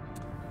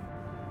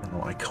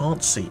 Now, I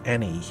can't see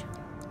any...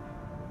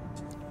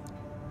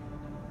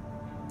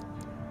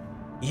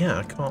 Yeah,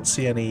 I can't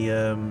see any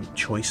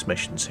choice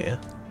missions here.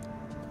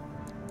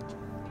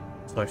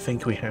 So I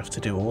think we have to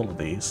do all of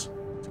these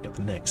to get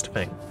the next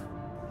thing.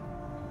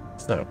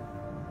 So,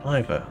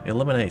 either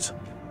eliminate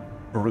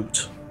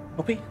brute.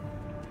 Puppy?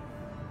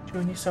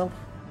 Join yourself.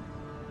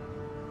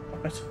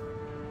 Puppet.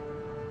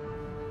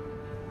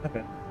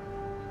 Puppet.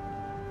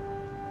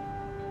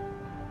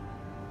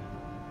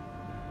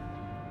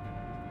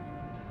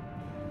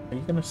 Are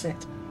you gonna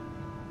sit?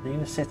 Are you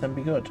gonna sit and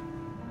be good?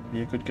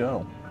 Be a good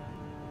girl?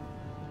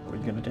 What are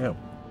you gonna do?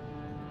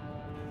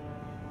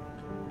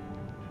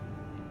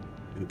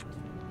 Oop.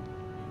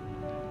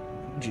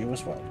 And you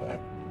as well, though.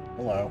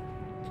 Hello.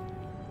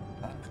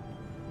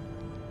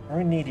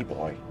 Very needy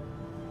boy.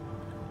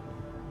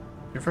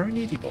 You're a very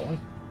needy boy.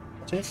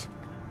 What is?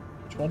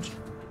 Which ones?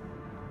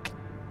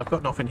 I've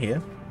got nothing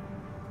here.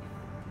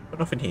 Got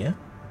nothing here.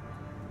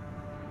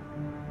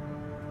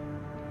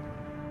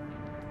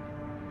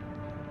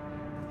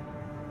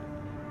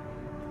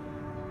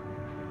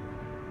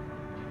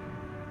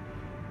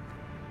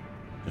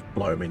 Just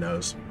blow me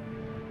nose.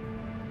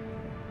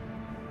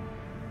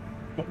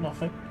 Got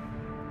nothing.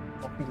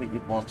 Nothing that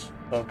you'd want,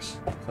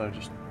 bugs. So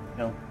just, you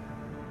know.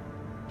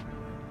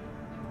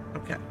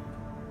 Okay.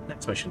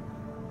 Next mission.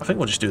 I think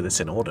we'll just do this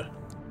in order.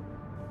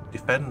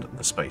 Defend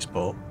the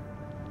spaceport.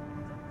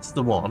 It's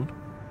the one.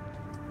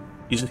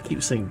 You just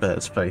keep seeing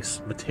Bert's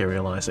face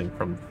materializing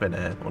from thin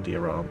air onto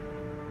your arm.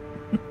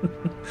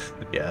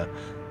 Yeah.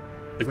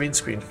 The green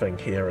screen thing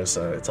here is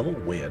it's a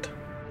little weird.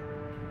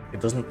 It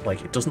doesn't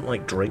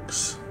like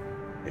drinks.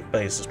 It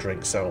phases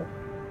drinks out.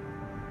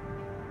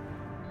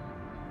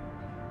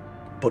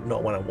 But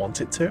not when I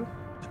want it to.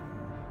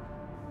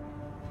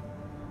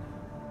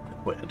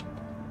 Weird.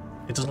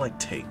 It doesn't like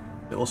tea.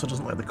 It also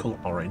doesn't like the colour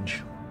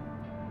orange.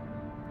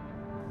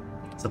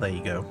 So there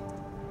you go.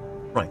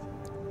 Right.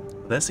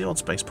 There's the odd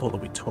spaceport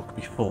that we took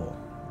before.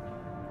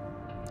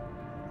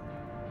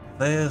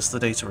 There's the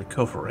data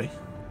recovery.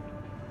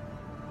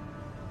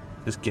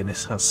 Because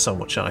Guinness has so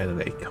much iron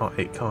that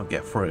it can't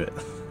get through it.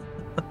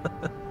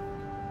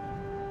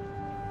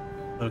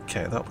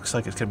 Okay, that looks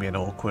like it's going to be an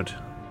awkward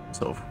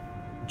sort of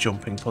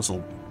jumping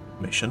puzzle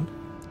mission.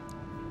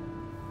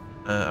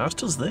 As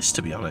does this,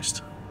 to be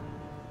honest.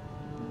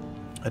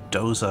 A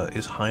dozer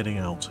is hiding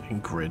out in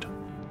grid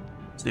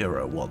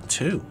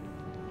 012.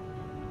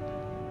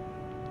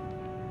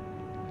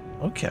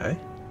 Okay.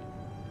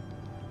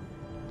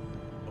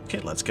 Okay,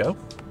 let's go.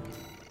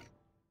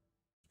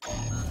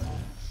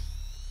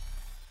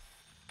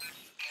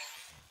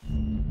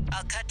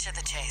 I'll cut to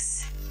the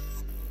chase.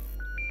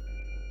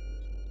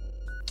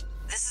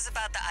 This is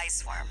about the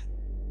ice worm.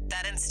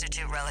 That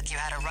Institute relic you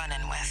had a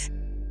run-in with.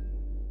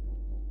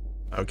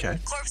 Okay.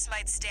 Corpse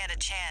might stand a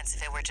chance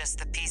if it were just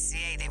the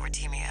PCA they were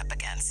teaming up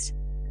against.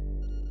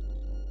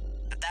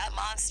 But that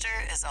monster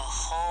is a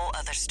whole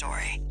other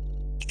story.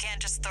 You can't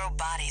just throw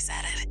bodies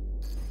at it.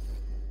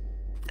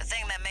 The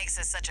thing that makes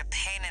it such a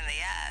pain in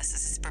the ass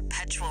is its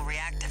perpetual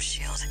reactive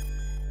shield.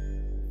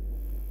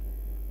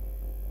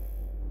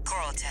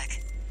 Coral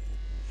tech.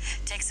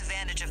 Takes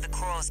advantage of the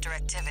coral's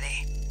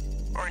directivity.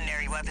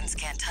 Ordinary weapons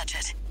can't touch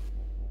it.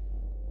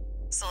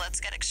 So let's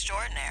get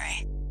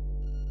extraordinary.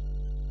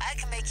 I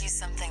can make you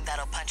something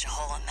that'll punch a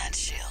hole in that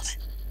shield.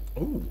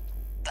 Ooh.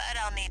 But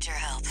I'll need your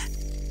help.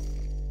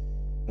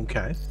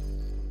 Okay.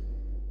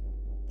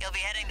 You'll be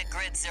heading to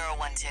Grid 012,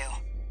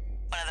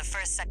 one of the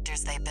first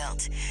sectors they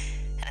built,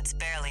 and it's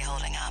barely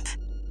holding up.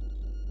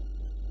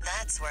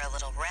 That's where a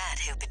little rat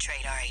who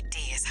betrayed RAD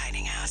is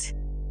hiding out.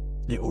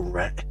 Little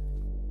rat.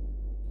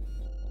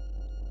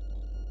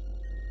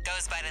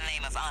 Goes by the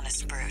name of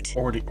Honest Brute.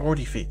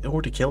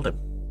 Already killed him.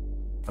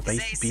 I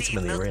His beat him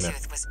in the arena.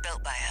 Milktooth was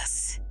built by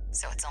us,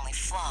 so its only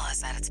flaw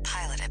is that it's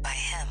piloted by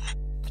him.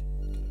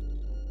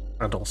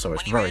 And also it's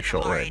When he very ran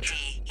short from range. RAD,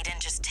 he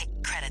didn't just take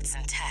credits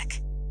in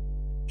tech.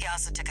 He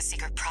also took a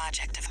secret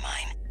project of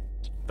mine.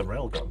 The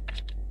Railgun.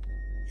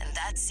 And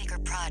that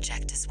secret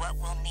project is what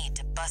we'll need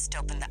to bust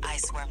open the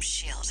Iceworm's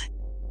shield.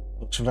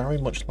 Looks very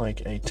much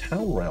like a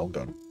Tau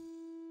Railgun.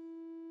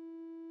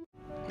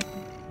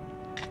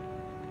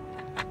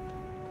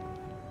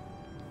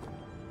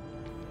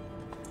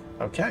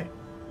 Okay.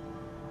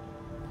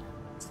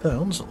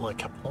 Sounds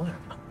like a plan.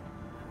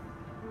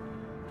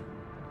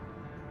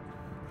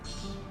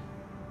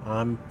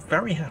 I'm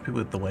very happy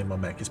with the way my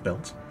mech is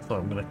built, so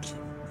I'm going to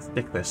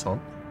stick this on.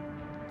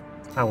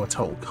 Our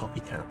total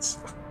copycats.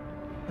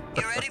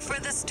 You ready for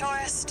this,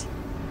 tourist?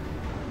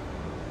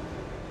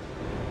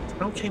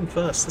 How came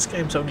first? This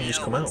game's only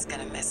just come out. No one's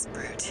gonna miss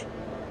Brute.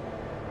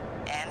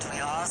 And we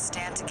all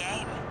stand to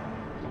gain.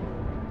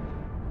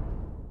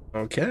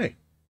 Okay.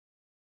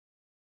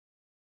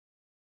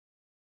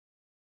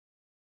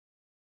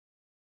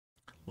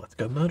 Let's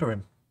go murder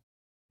him.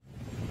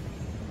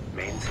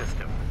 Main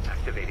system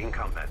activating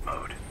combat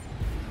mode.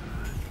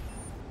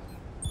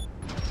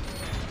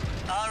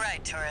 All right,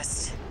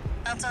 tourist.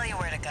 I'll tell you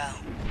where to go.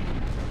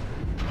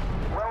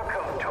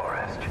 Welcome,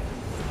 tourist.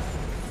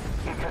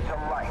 It's a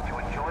delight to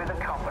enjoy the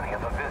company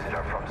of a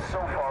visitor from so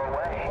far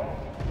away.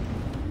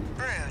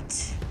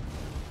 Brute,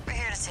 we're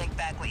here to take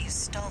back what you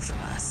stole from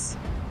us.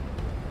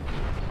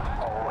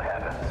 Oh,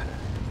 heavens.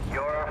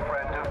 You're a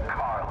friend of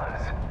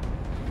Carla's.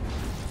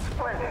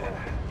 Splendid.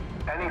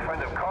 Any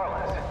friend of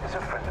Carla's is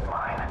a friend of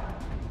mine.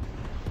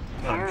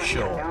 I'm Here's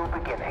sure. your new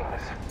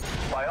beginnings.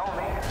 By all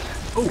means,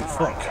 Oh, be my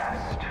fuck.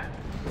 guest.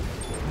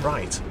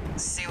 Right.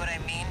 See what I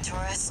mean,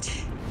 tourist?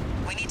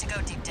 We need to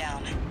go deep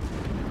down.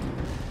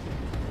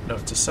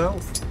 Note to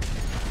self.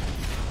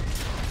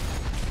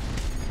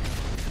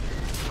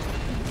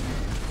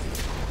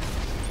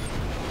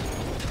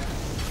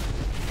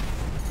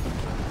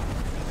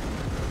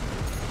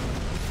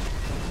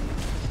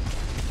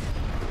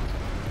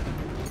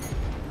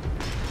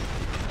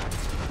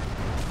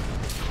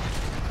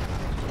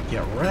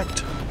 Get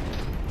wrecked.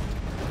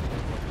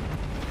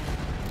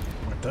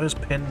 Those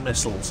pin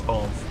missiles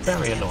are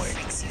very Damn annoying.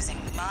 freak's using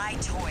my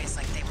toys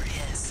like they were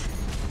his.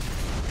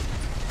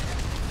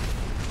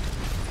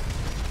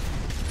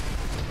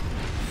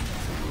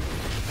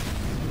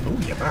 Oh,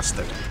 you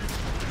bastard.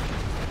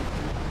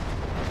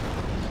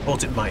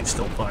 Thought it might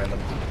still fire them.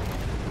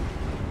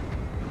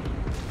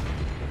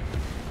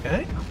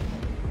 Okay.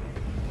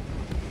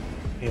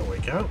 Here we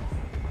go.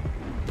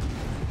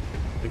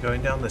 We're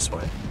going down this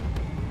way.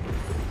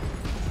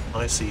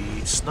 I see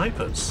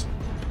snipers.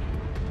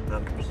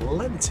 And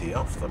plenty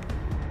of them.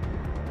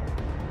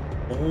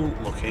 All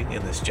looking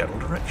in this general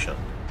direction.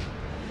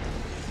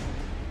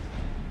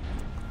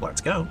 Let's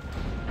go.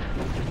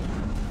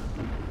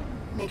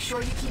 Make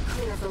sure you keep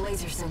clear of the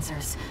laser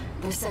sensors.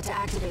 They're set to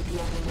activate the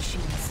enemy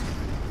machines.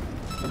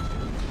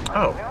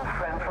 Oh, New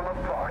friend from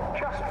afar,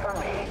 just for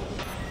me.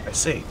 I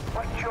see.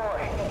 What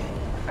joy.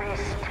 Be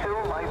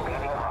still my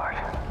beating heart.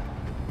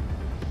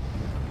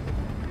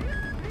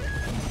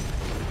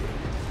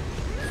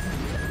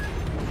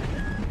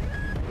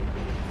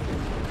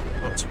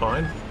 That's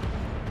fine.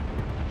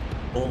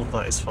 All of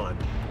that is fine.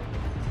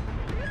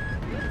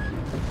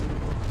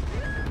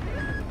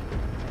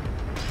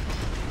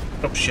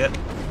 Oh shit.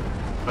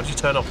 How'd you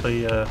turn off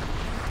the,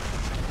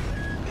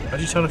 how'd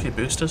you turn off your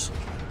boosters?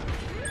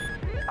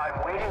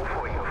 I'm waiting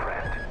for you,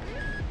 friend.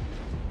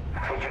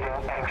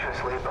 Fidgeting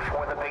anxiously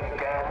before the big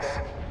dance.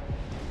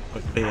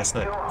 Quick B, isn't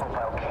it? Still hope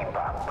I'll keep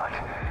up, but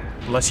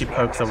Unless you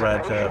poke the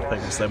red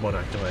things, they won't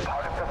activate.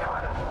 part of the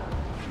fun.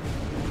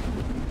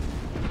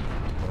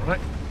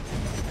 Alright.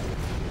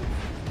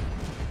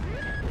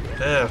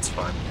 Yeah, that's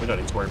fine. We don't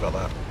need to worry about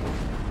that.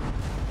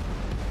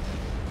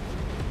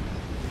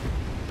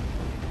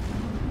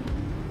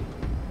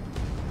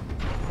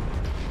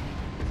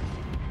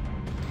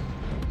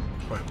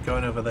 Right, we're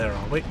going over there,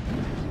 aren't we?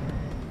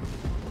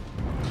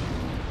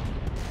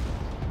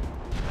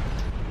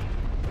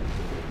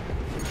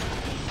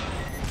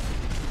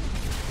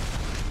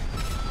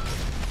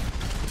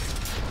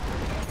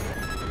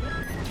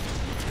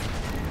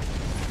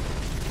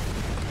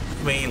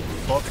 Me,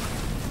 fuck.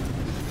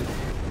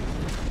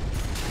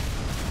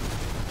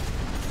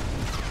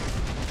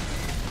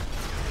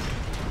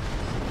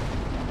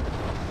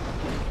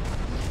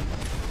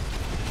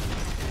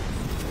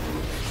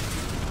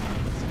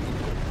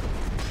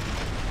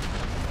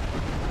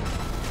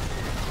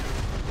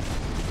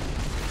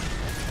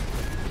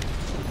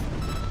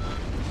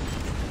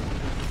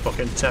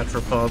 Fucking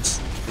tetrapods.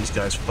 These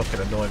guys fucking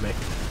annoy me.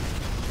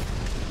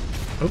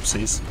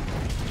 Oopsies.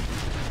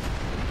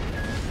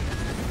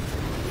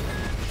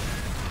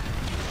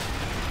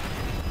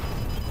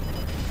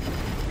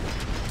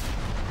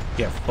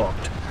 Get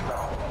fucked.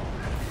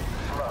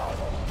 Slow.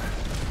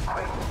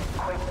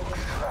 Quick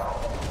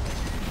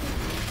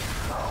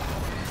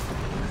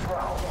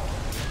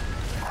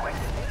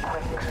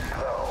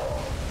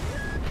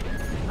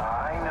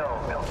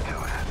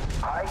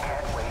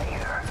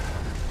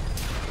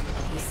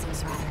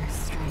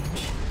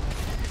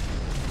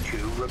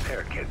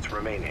repair kits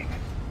remaining.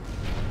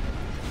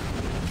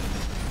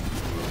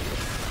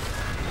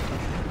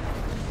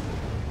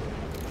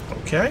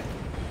 Okay.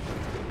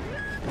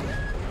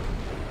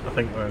 I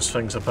think those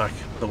things are back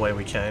the way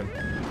we came.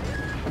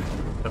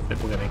 Don't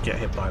think we're going to get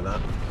hit by that.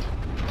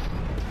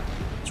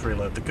 Let's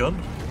reload the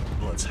gun.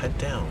 Let's head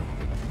down.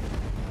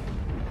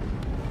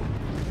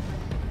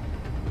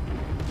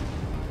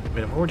 I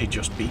mean, I've already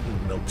just beaten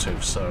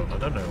Milktooth, so I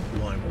don't know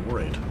why we're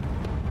worried.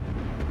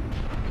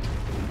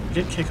 We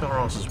did kick our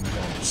asses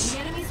once. The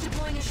enemy's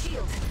deploying a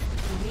shield.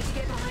 We need to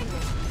get behind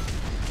it.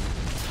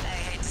 I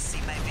hate to see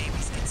my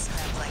babies get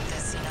scrapped like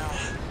this, you know.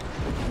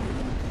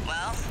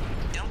 Well,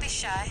 don't be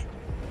shy.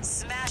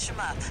 Smash them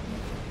up.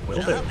 Will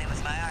It'll do. help me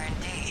with my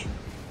R&D.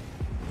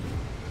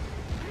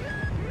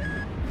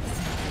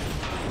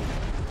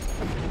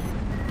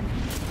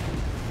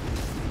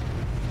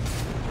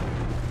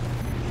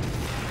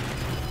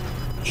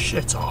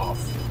 Shit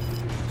off.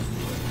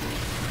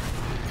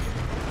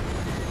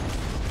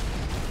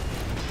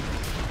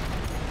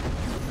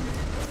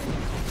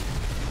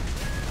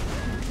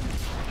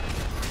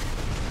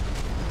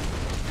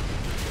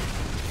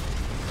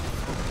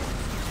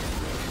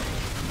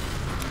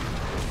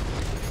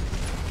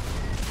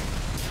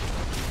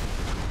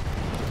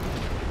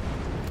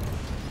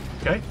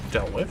 Okay,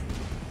 dealt with.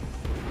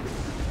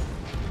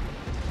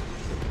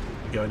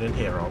 Going in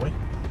here, are we?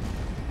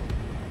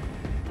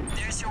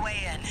 There's your way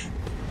in.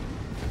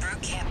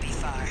 Brute can't be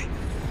far.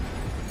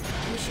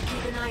 We should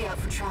keep an eye out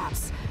for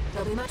traps.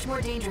 They'll be much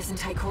more dangerous in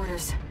tight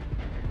quarters.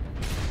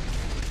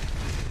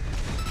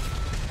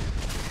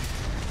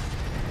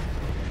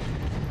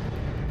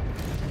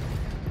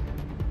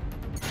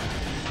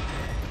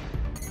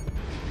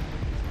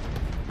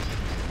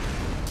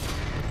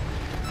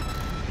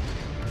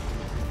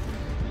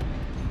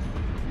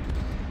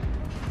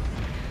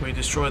 Can we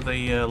destroy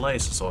the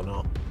lasers or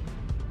not?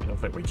 I don't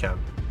think we can.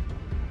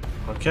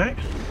 Okay.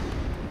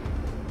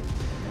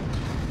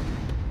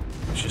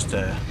 Let's just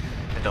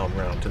head on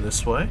round to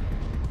this way.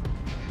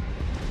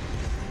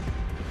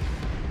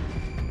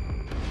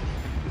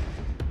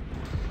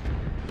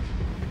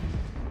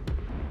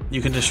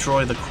 You can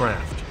destroy the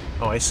craft.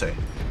 Oh, I see.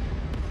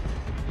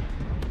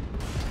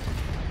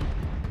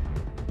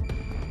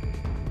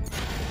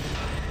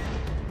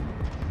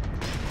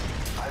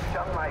 I've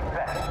done my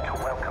best to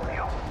welcome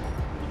you.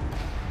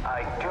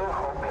 I do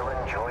hope you'll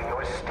enjoy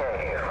your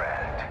stay, friend.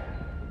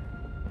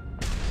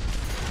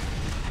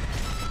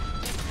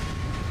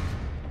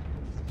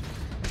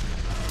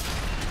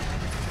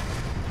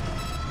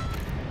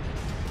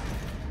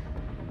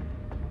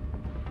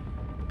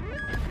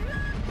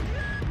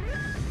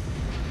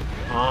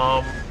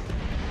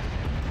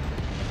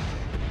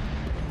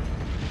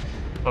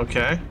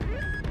 Okay.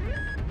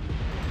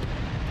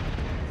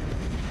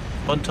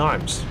 Fun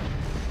times.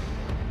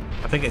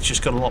 I think it's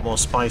just got a lot more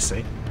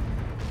spicy.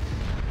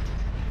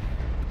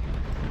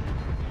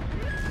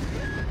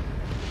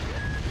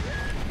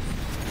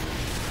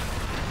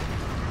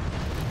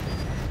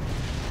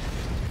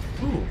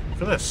 Ooh,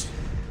 look at this.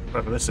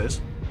 Whatever this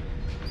is.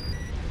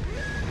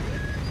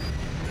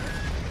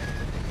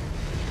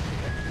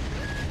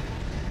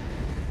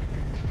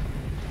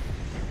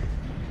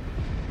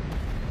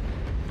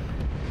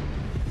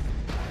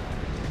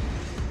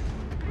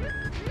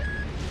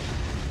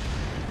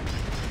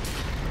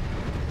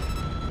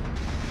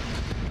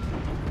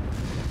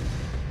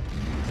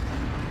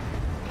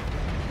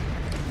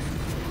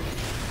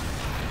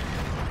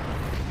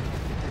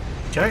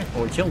 Okay,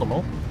 well we killed them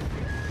all.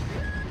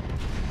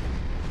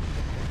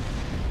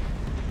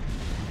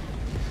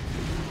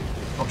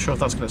 Not sure if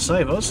that's going to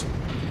save us.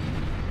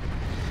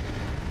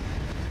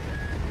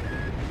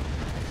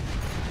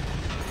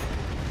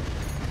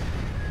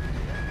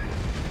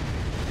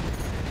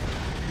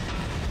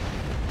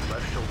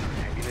 Left shoulder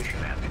ammunition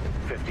at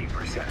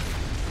 50%.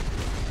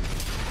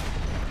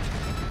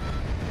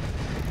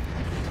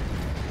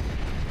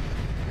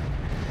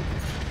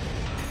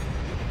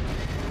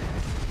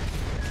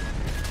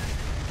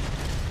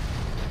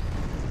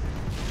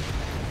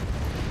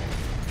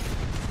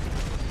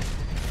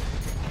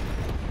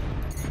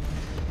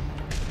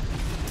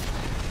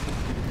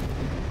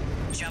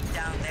 Jump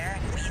down there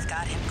and we've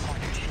got him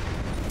cornered.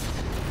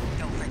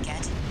 Don't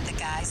forget, the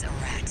guy's a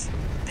rat.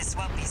 This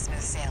won't be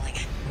smooth sailing.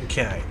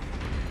 Okay.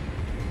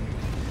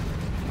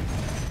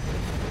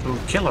 To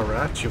kill a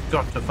rat, you've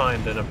got to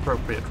find an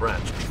appropriate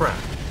rat trap.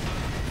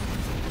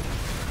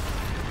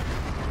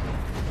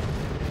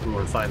 We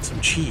will find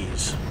some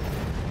cheese.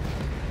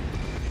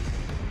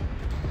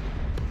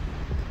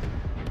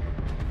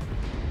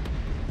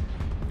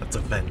 That's a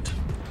vent,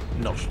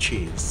 not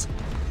cheese.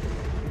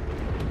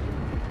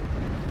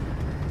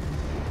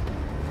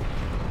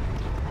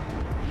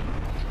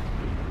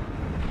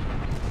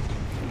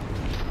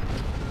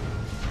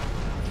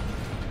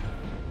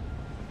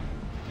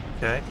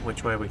 Okay,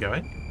 which way are we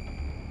going?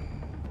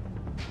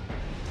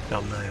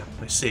 Down there,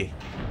 I see.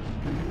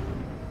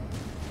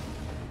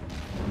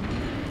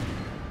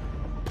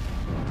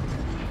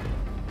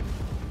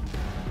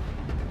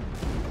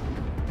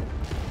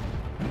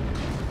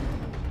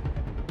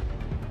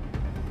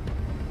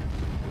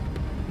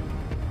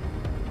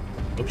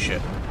 Oh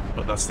shit.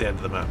 But that's the end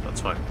of the map,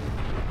 that's fine.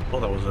 Oh,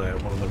 that was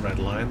one of the red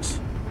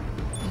lines.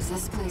 Is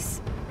this place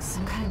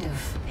some kind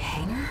of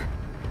hangar?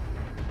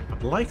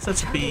 I'd like there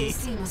to be...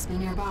 AC must be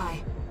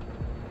nearby.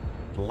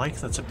 I'd like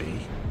there to be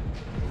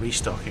a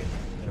restocking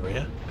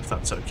area, if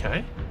that's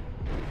okay.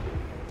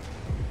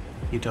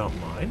 You don't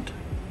mind?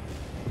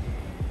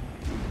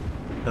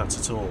 That's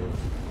at all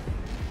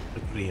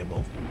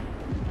agreeable.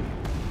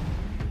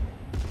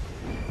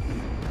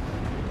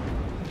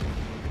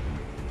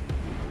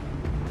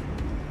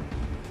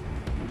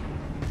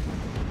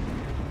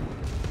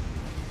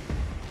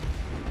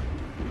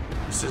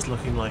 This is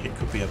looking like it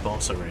could be a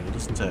boss arena,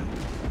 doesn't it?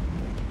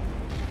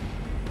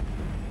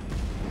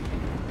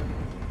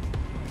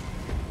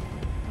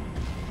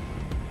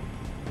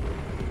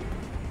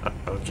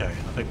 Okay,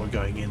 I think we're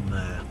going in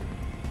there.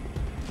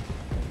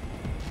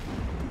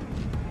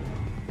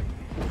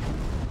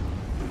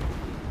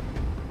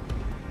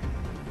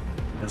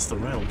 There's the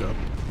railgun.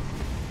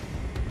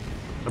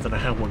 I don't know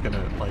how we're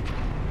gonna, like,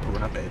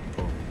 grab it,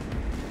 but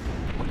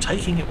we're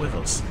taking it with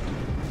us.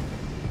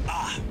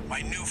 Ah,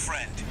 my new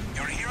friend.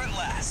 You're here at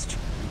last.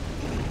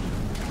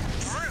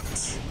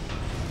 Brute!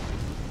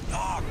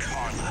 Oh,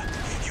 Carla,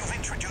 you've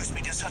introduced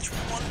me to such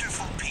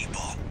wonderful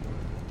people.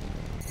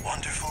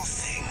 Wonderful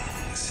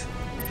things.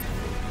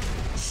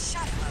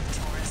 Shut him up,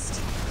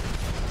 tourist.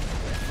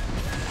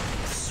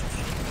 The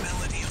sweet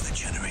melody of the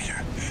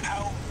generator.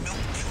 How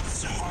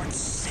Milkpil's heart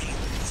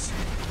sings.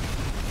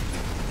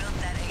 Built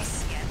that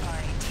AC at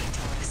RAD,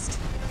 tourist.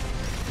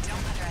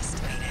 Don't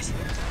underestimate it.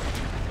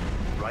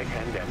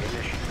 Right-hand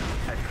ammunition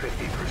at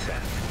 50%.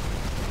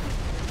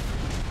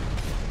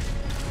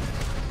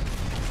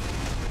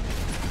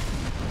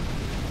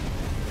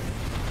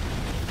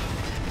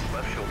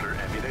 Left shoulder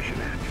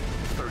ammunition at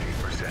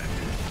 30%.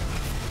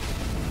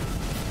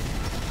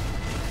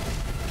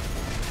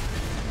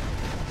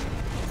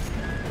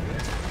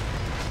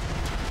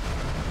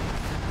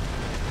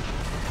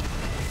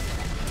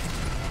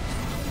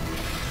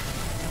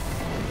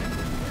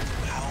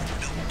 How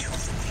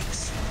Milktooth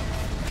weeps.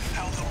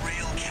 How the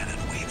rail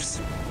cannon weeps.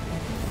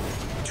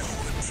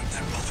 Torn from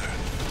their mother.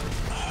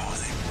 Oh,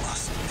 they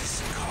must miss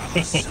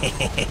Carla so.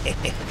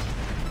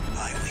 I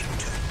weep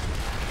too.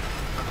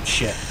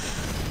 Shit.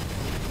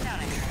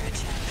 Don't encourage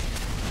him.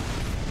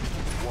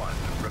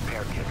 1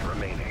 repair kit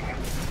remaining.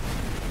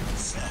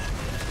 Slow,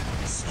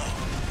 slow,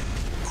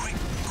 quick,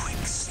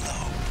 quick,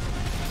 slow.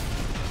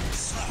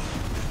 Slow,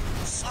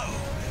 slow,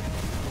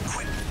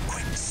 quick,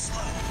 quick,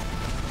 slow.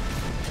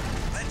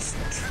 Let's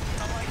trip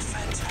the light,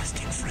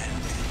 fantastic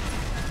friend.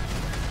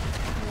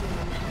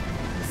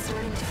 I'm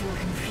starting to feel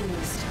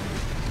confused.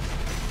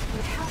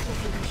 It'd help if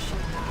you could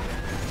shut up.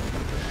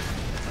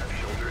 Left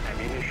shoulder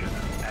ammunition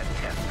at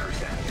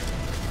 10%.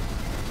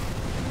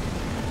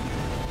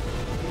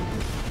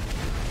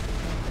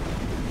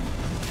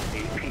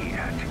 AP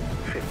at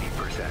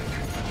 50%.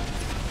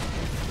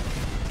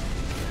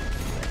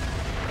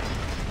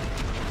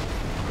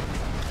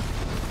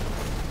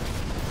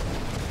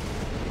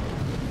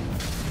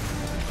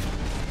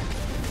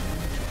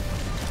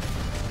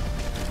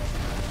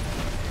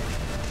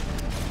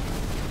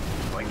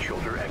 Right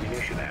shoulder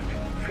ammunition at 50%.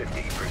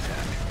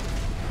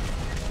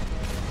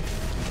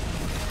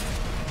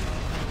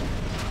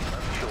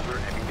 Left shoulder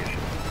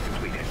ammunition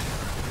completed.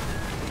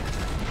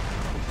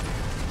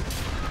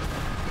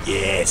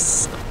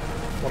 Yes!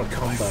 What a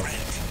combo.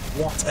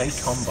 What a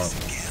combo.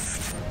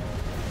 Gift.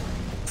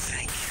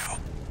 Thank you.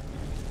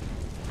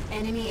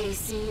 Enemy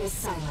AC is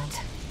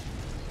silent.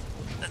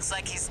 Looks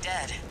like he's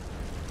dead.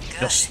 Good.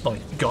 Just,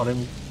 like, got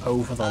him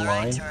over the All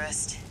right, line.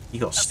 tourist. He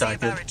got I'll see about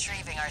staggered.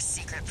 retrieving our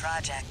secret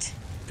project.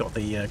 Got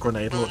the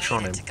grenade We'll launcher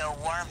on need him. it to go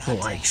worm hunting.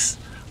 Nice.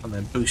 And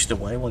then boost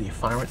away while you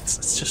fire it.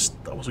 It's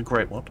just, that was a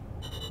great one.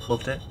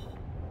 Loved it.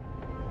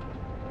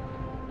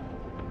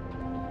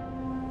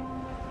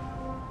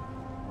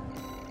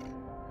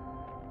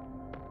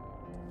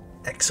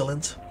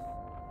 Excellent.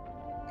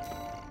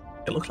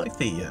 It looked like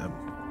the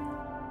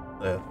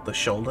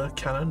shoulder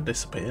cannon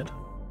disappeared.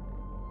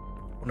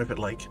 I wonder if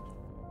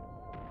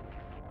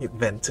it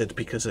vented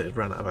because it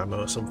ran out of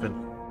ammo or something.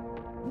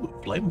 Ooh,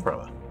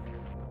 flamethrower.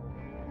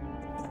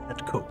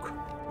 Head cook.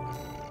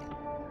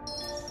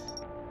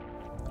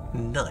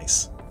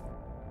 Nice.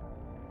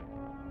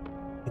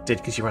 It did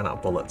because you ran out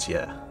of bullets,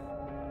 yeah.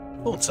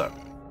 Thought so.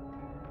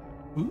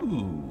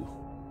 Ooh.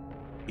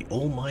 The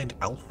All-Mind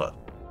Alpha.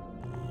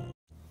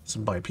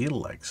 Some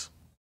bipedal legs.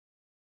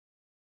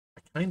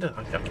 I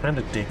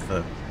kinda dig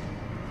the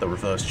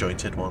reverse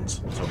jointed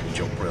ones, so I can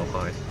jump real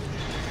high.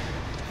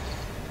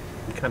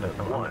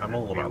 I'm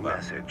all about that.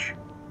 Message.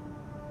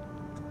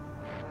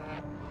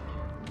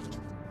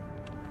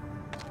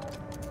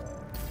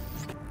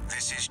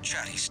 This is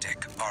Chatty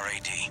Stick,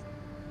 RAD.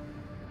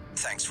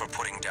 Thanks for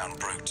putting down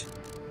Brute.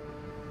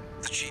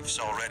 The Chief's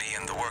already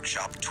in the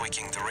workshop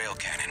tweaking the rail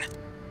cannon,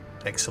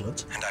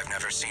 Excellent. and I've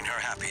never seen her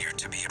happier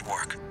to be at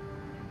work.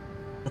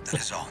 That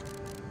is all.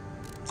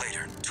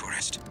 Later,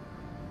 tourist.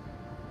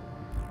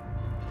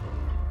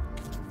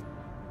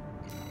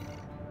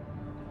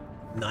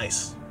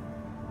 Nice.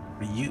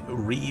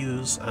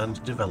 Reuse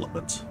and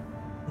development.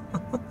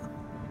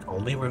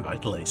 Colony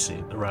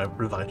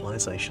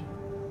revitalization.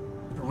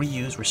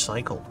 Reuse,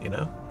 recycle, you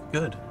know?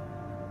 Good.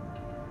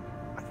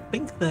 I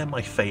think they're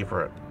my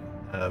favourite.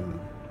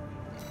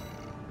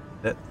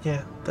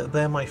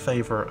 They're my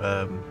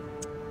favourite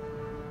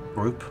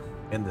group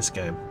in this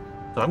game.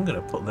 So I'm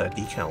going to put their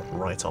decal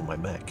right on my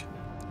mech.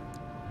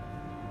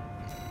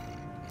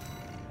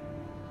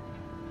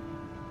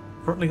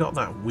 Currently got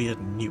that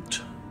weird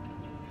newt.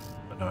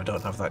 But no, I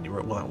don't have that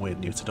weird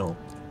newt at all.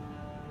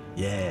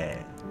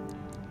 Yeah.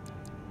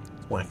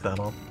 Whack that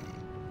on.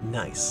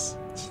 Nice.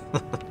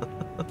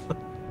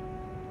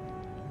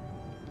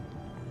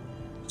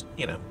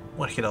 You know,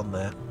 whack it on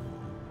there.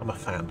 I'm a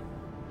fan.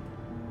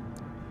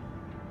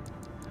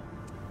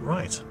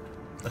 Right.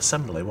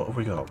 Assembly, what have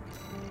we got?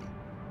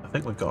 I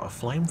think we've got a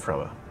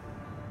flamethrower.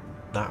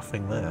 That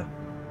thing there.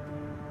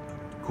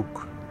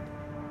 Cook.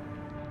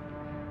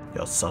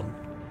 Your son.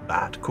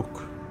 Bad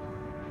cook.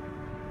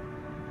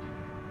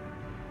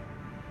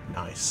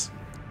 Nice.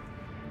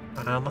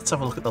 And let's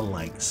have a look at the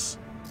legs.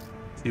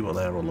 See what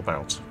they're all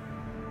about.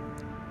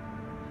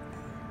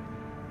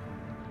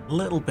 A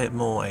little bit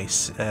more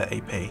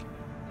AP.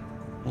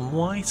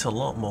 Quite a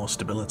lot more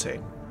stability.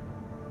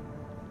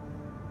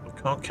 We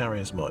can't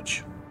carry as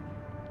much.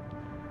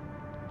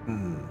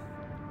 And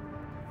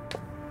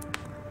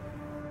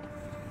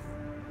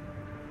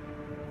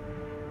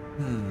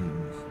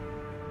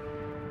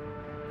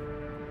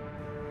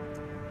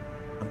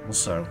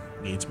also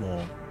needs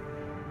more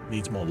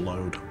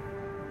load.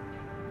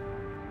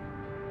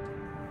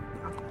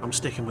 I'm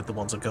sticking with the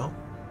ones I've got.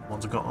 The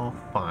ones I've got are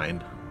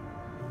fine.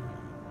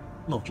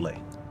 Lovely.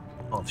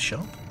 Off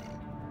shop.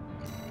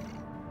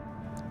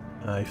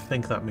 I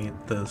think that means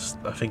there's.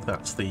 I think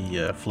that's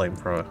the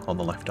flamethrower on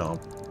the left arm.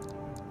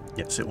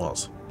 Yes, it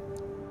was.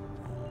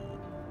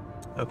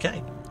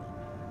 Okay.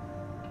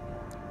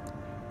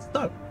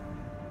 So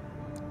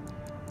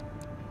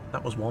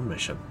that was one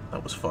mission.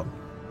 That was fun.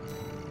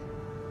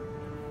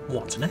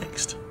 What's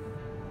next?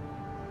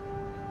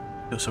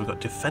 So we've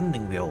got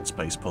defending the old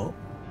spaceport,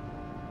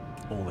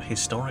 or the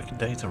historic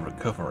data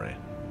recovery.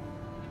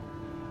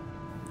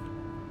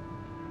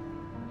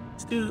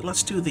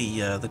 Let's do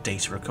the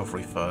data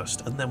recovery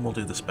first, and then we'll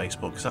do the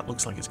spaceport, because that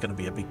looks like it's going to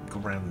be a big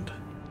grand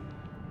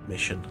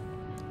mission.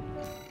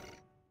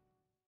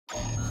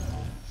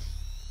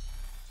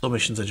 Some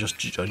missions are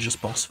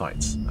just boss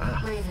fights.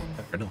 Ah, Raven,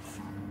 fair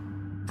enough.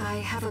 I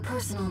have a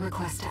personal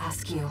request to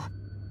ask you.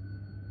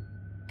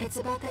 It's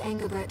about the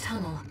Engabret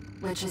Tunnel,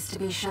 which is to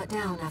be shut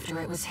down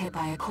after it was hit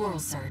by a coral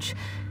surge.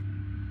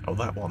 Oh,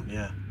 that one,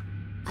 yeah.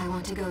 I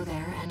want to go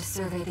there and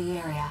survey the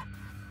area.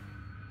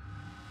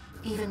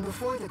 Even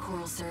before the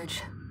coral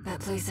surge,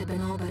 that place had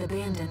been all but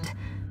abandoned.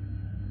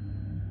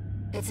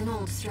 It's an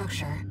old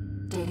structure,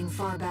 dating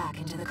far back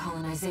into the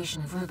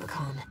colonization of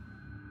Rubicon.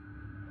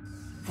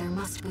 There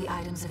must be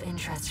items of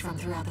interest from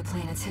throughout the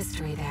planet's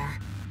history there.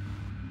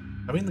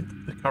 I mean,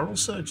 the coral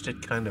surge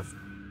did kind of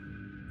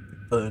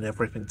burn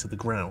everything to the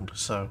ground,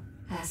 so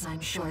As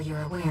I'm sure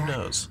you're aware, who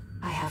knows?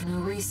 I have no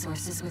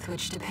resources with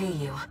which to pay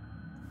you.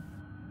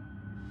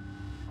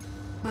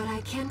 But I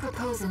can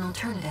propose an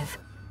alternative.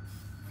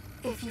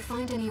 If you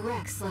find any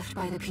wrecks left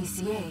by the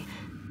PCA,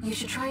 you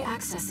should try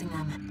accessing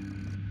them.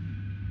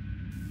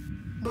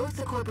 Both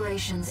the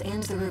corporations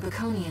and the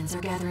Rubiconians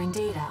are gathering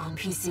data on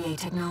PCA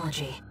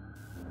technology.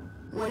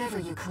 Whatever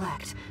you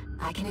collect,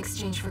 I can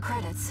exchange for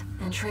credits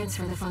and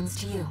transfer the funds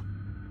to you.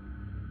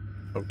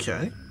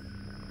 Okay.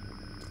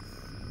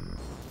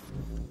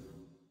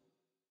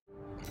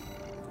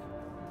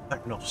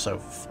 Back off, so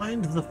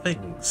find the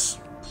things.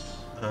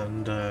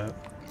 And,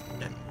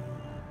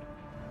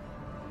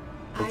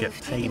 we'll get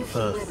paid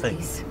per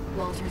thing.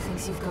 Walter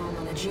thinks you've gone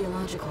on a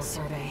geological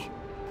survey.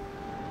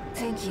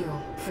 Thank you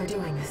for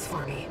doing this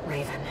for me,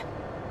 Raven.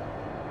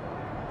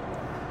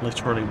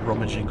 Literally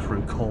rummaging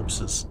through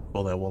corpses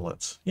for their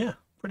wallets. Yeah,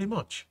 pretty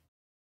much.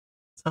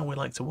 That's how we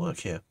like to work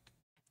here.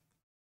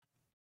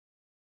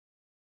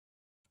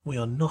 We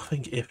are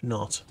nothing if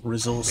not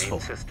resourceful.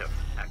 Main system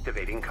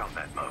activating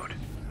combat mode.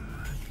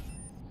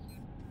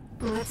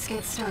 Let's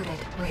get started,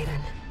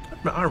 Raven.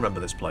 I remember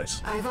this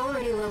place. I've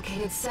already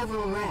located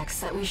several wrecks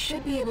that we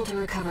should be able to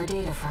recover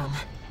data from.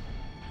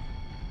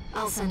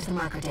 I'll send the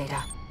marker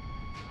data.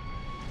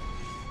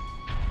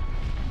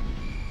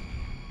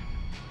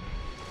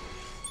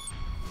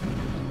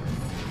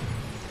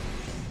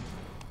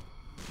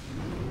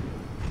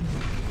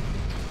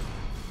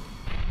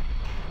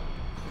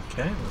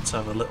 Okay, let's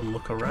have a little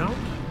look around.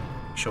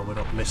 Make sure we're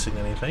not missing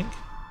anything.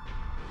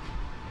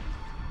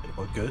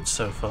 We're good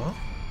so far.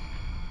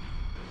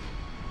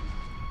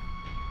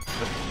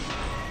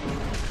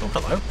 Oh,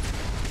 hello.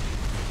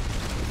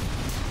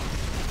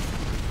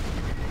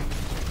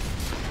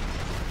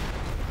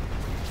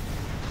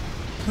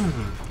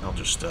 I'll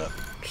just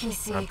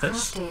PCA grab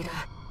this. craft data.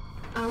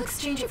 I'll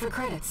exchange it for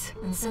credits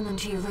and send them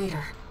to you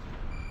later.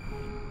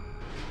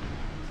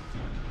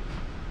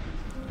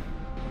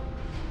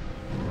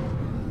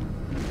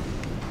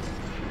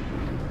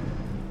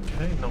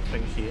 Okay,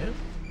 nothing here.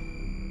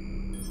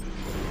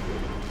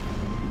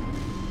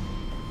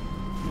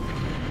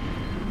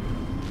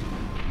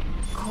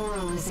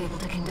 coral is able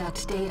to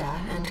conduct data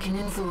and can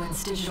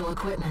influence digital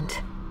equipment.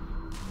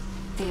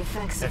 The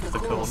effects of the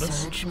coral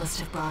surge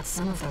must have brought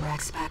some of the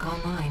wrecks back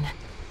online.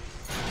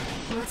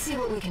 Let's see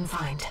what we can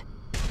find.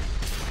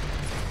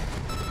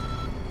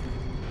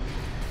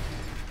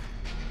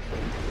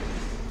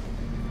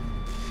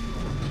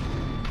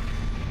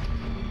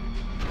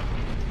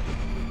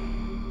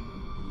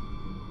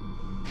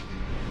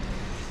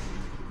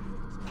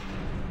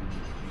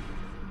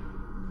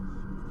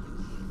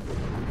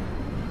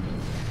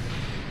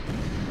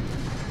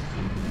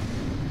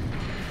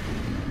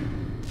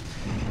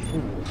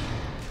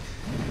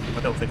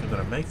 I don't think I'm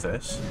going to make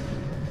this.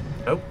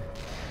 Oh,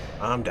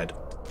 I'm dead.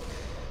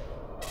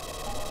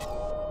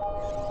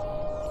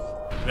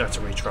 We have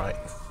to retry.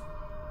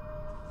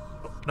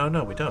 Oh,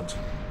 no, we don't.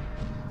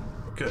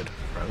 We're good.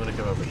 Right, I'm going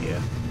to go over here.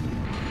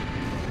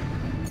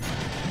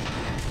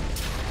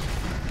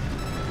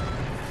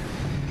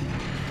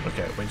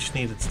 Okay, we just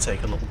needed to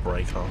take a little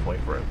break halfway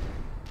through.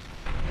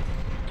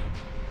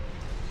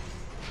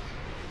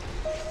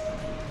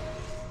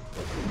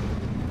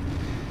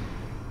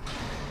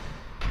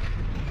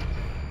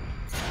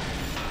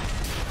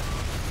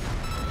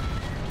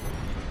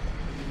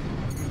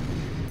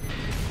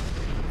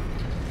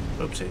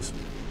 Oopsies.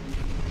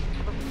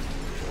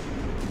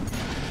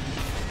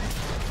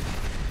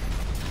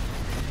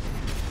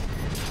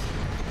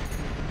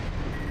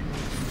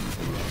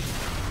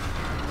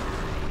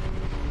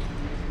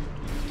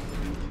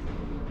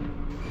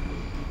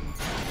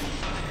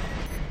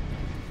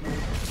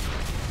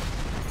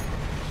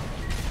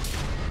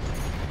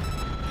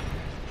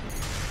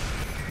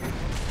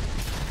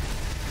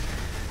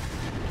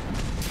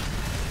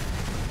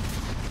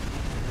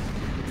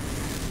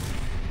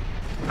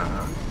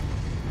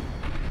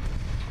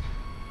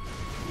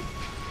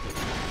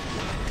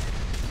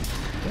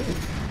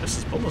 This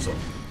is Bulamatari.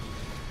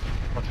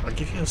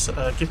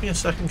 I'll give me a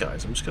second,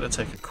 guys. I'm just going to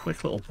take a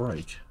quick little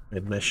break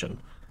mid-mission.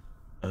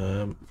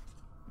 I'm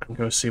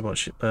going to see what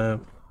she,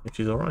 if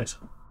she's alright.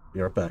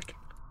 Be right back.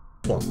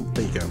 One,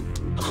 there you go.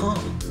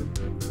 Aha!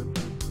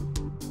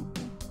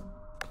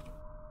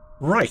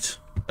 Right.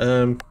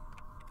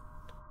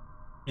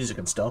 Music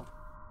can stop.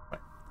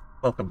 Right.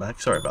 Welcome back.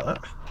 Sorry about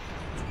that.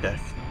 Okay.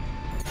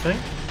 Okay.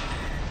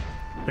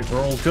 I think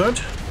we're all good.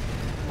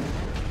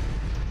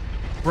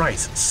 Right,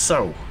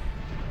 so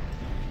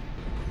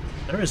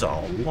there is a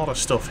lot of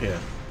stuff here.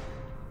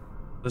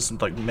 There's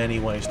like many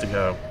ways to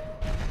go.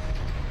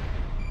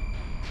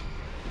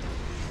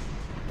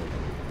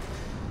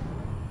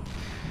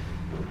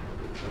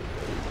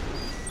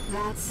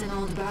 That's an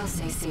old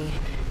Baus AC.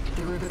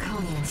 The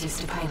Rubiconians used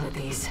to pilot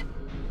these.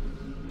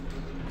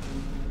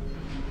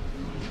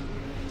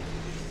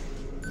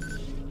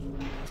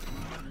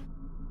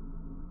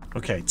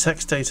 Okay,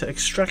 text data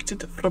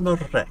extracted from a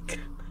wreck.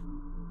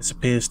 This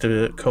appears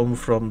to come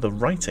from the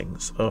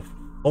writings of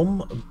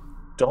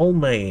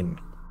Dolmain,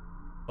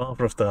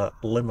 father of the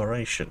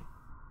Liberation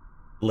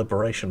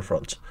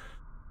Front.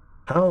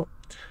 How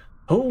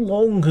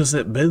long has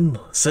it been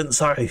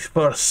since I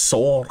first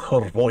saw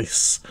her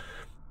voice?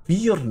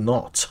 Fear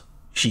not,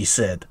 she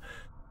said.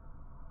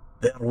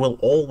 There will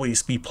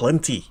always be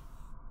plenty.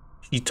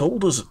 She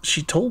told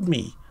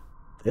me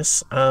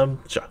this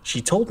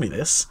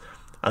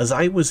as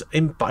I was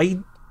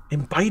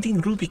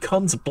imbibing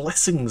Rubicon's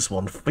blessings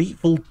one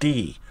fateful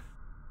day.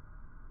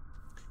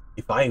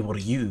 If I were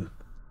you,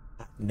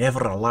 I'd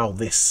never allow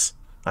this,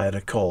 I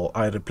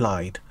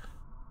replied.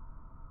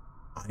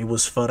 I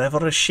was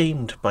forever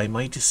ashamed by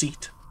my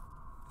deceit.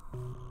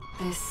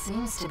 This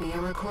seems to be a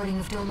recording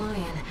of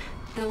Dolmain,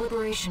 the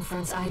Liberation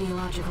Front's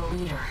ideological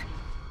leader.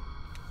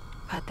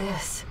 But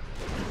this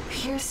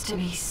appears to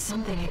be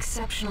something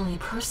exceptionally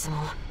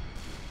personal.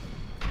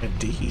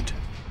 Indeed.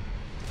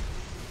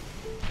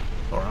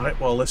 Alright,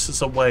 well this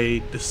is a way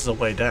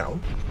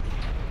down.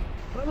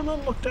 Have a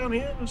little look down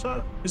here. Is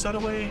that a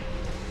way?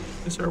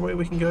 Is there a way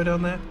we can go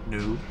down there?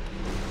 No.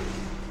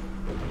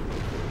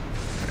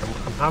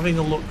 I'm having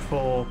a look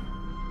for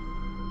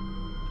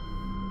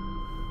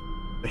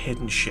the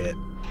hidden shit.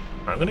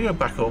 Right, I'm gonna go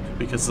back up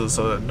because there's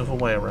another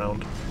way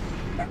around.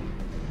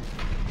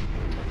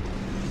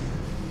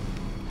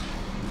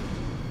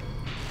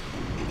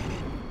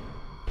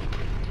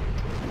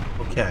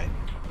 Okay.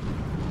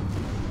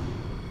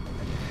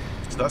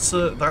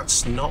 So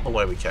that's not the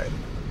way we came.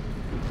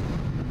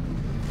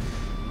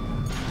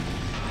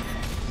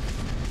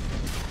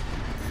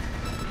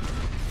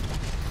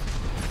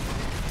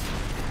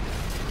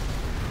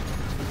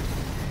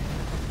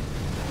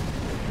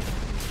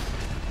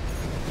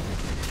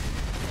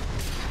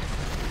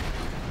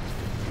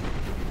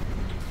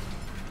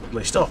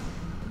 Lovely stuff.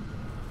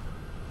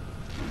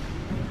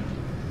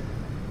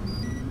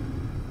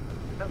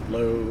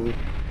 Hello.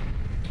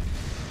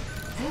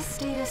 This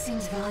data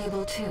seems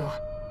valuable too.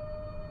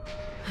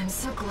 I'm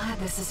so glad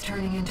this is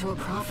turning into a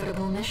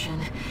profitable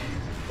mission.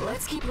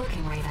 Let's keep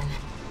looking, Raven.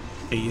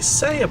 You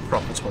say a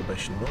profitable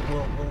mission,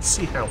 we'll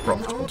see how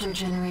profitable. An older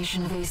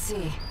generation of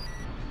AC.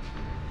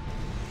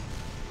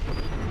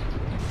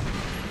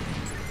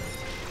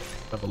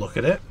 Have a look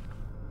at it.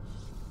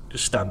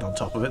 just stand on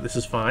top of it. This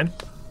is fine.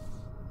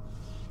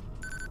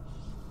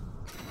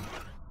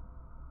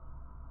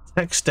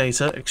 Text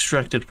data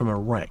extracted from a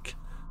wreck.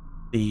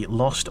 The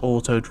lost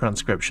auto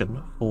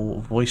transcription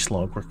for voice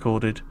log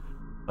recorded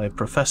by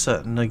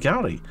Professor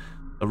Nagari,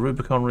 the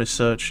Rubicon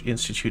Research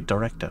Institute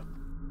director.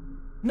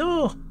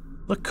 No,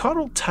 the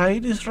coral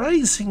tide is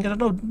rising at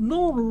an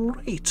abnormal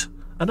rate.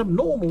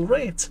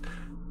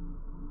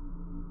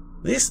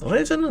 This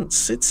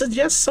resonance, it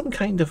suggests some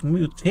kind of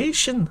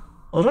mutation.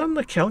 Run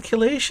the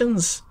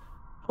calculations.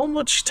 How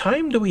much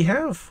time do we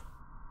have?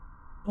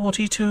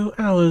 42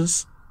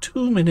 hours,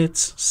 2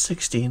 minutes,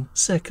 16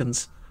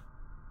 seconds.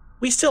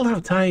 We still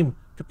have time.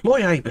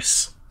 Deploy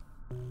Ibis.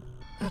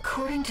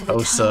 According to the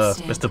Oh, sir,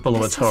 timestamp, Mr. this was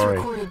Bulamatari,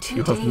 recorded 2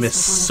 you have days missed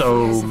before the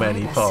so fires of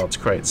many Ibis. parts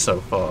crates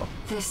so far.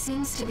 This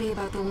seems to be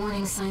about the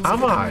warning signs Am of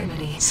the I?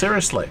 calamity,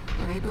 Seriously?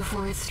 right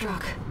before it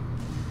struck.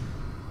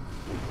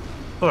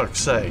 Fuck's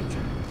sake.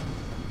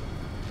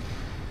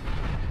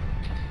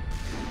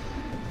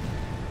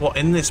 What,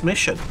 in this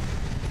mission?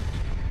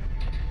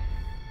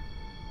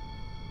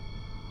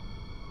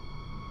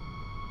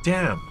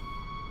 Damn.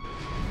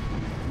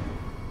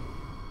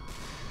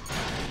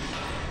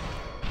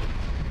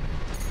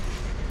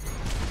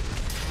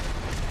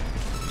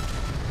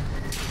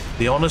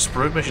 The Honest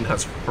Brute mission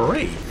has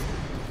 3.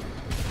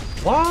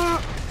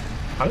 What?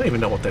 I don't even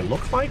know what they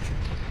look like.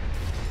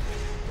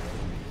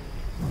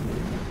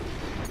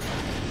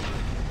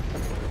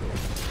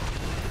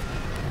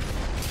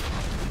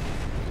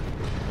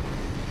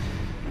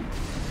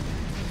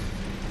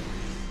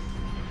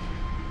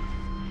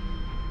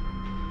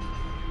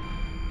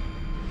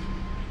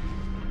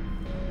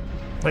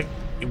 Like,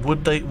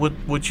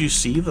 would you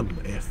see them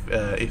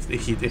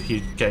if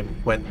you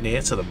went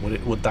near to them?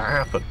 Would that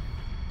happen?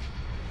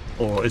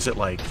 Or is it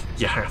like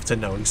you have to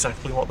know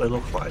exactly what they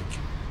look like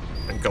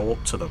and go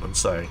up to them and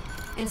say?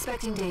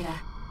 Inspecting data.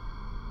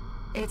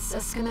 It's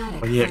a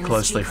schematic. When you get from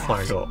close, the they Seacraft.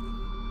 flag up.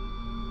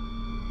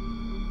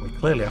 We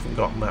clearly haven't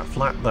gotten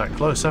that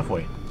close, have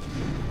we?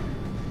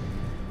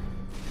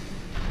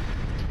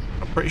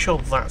 I'm pretty sure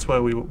that's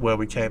where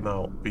we came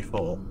out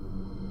before.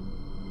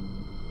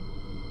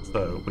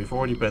 So we've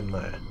already been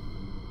there.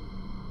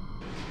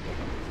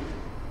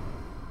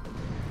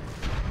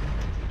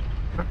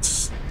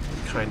 That's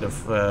kind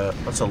of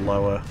that's a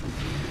lower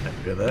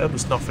area there.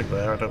 There's nothing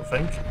there, I don't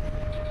think.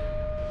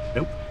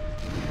 Nope.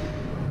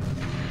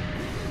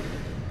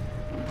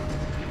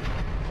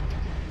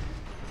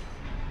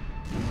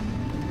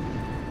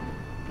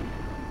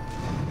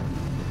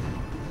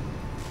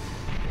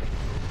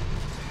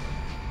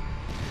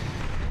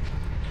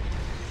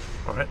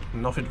 Alright,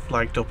 nothing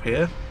flagged up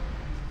here.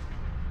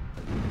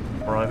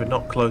 We're either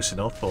not close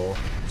enough or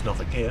there's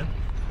nothing here.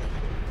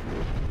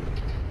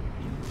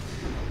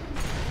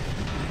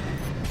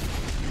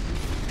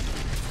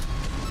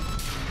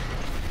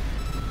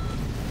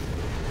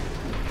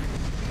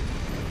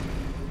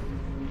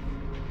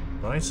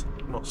 Right,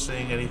 not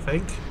seeing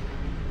anything.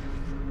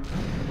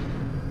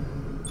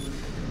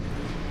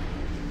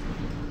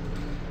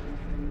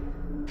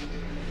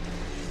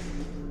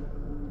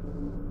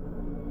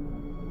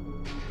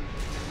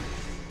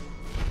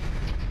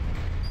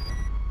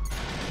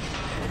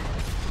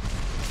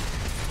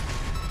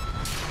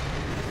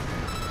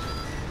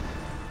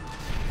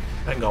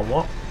 Hang on,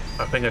 what?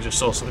 I think I just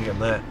saw something in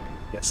there.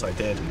 Yes, I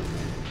did.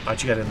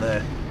 How'd you get in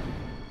there?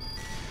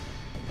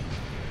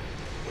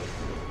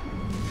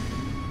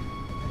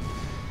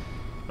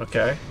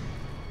 Okay.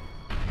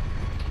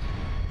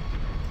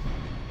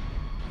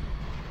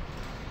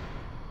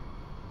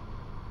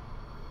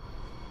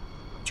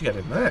 How'd you get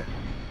in there?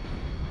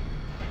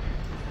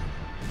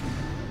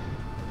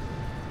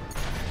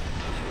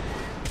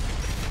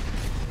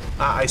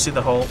 Ah, I see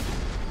the hole.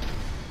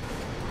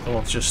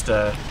 Someone's just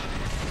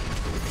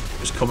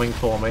coming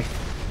for me.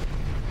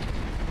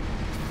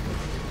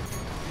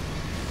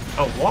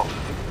 Oh, what?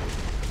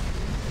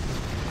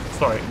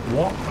 Sorry,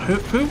 what?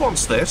 Who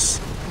wants this?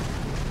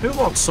 Who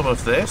wants some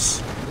of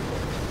this?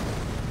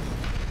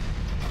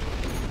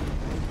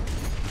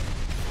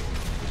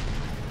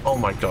 Oh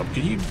my god,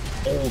 could you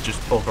all just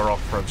bugger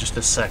off for just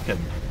a second?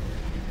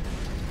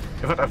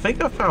 In fact, I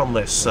think I found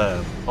this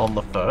on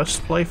the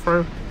first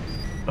playthrough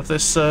of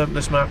this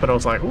this map, and I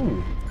was like,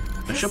 ooh,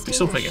 there should be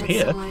something in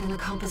here. Light in the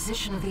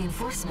composition of the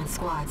enforcement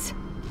squads.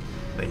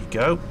 There you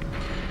go.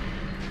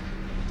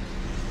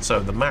 So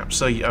the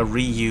maps are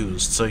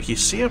reused, so if you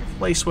see a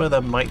place where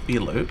there might be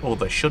loot, or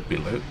there should be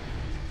loot,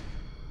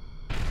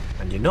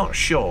 and you're not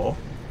sure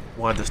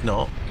why there's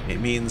not, it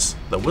means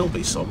there will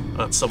be some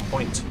at some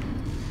point.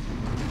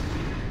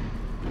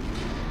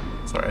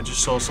 Sorry, I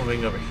just saw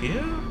something over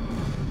here.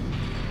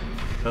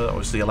 Oh, that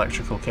was the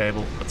electrical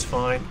cable. That's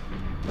fine.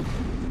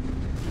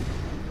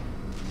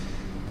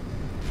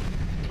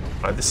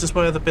 Right, this is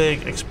where the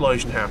big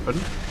explosion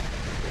happened.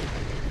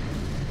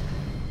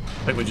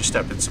 I think we just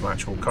stepped into some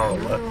actual coral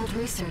there. Another old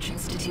research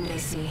institute, I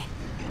see.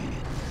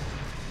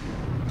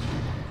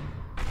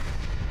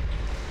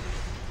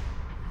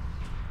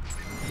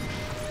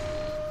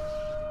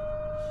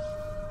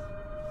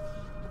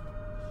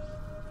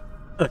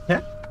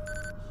 Okay.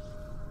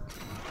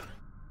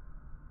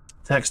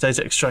 Text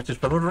data extracted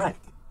from a wreck.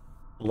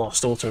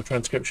 Lost auto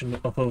transcription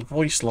of a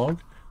voice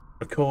log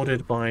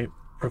recorded by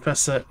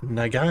Professor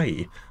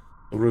Nagai,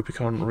 the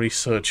Rubicon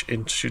Research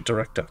Institute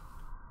Director.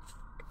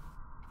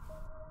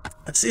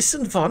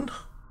 Assistant Von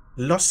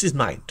lost his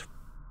mind.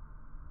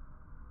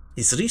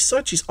 His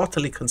research has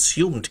utterly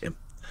consumed him.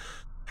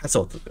 I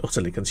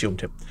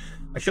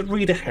should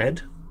read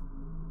ahead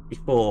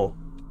before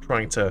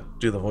trying to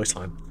do the voice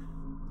line.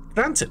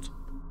 Granted,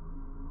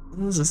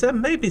 there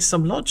may be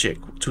some logic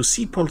to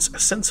Sepul's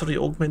sensory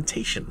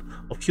augmentation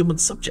of human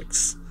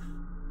subjects,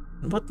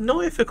 but no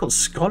ethical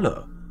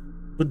scholar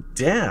would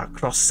dare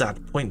cross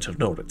that point of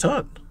no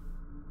return.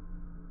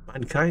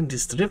 Mankind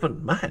is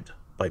driven mad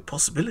by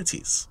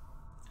possibilities.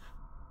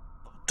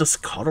 What does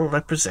Coral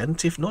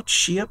represent if not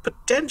sheer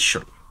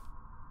potential?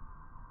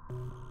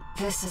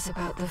 This is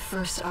about the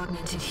first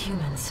augmented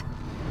humans.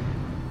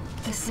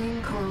 The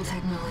same Coral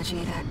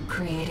technology that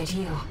created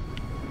you.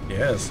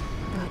 Yes.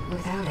 But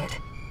without it,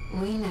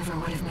 we never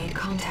would have made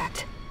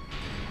contact.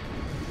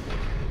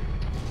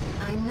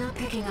 I'm not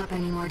picking up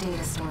any more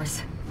data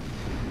stores.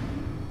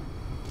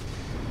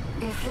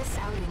 If this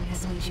outing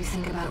has made you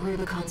think about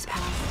Rubicon's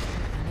past,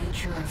 the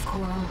nature of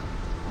Coral,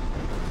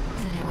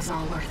 then it was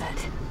all worth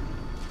it.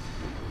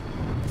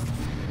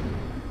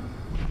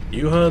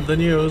 You heard the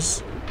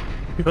news.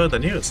 You heard the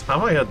news.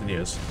 Have I heard the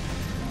news?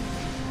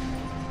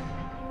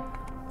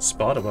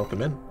 Sparta,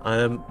 welcome in.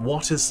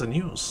 What is the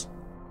news?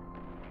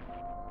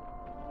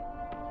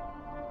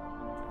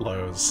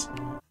 Lows.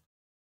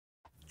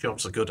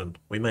 Job's a good one.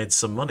 We made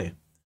some money.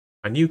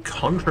 A new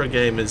Contra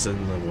game is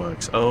in the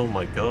works. Oh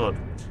my god.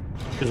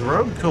 Because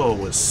Rogue Core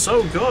was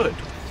so good.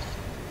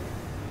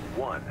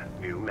 One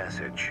new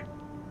message.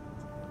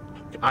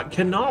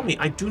 Konami,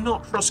 I do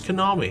not trust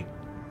Konami.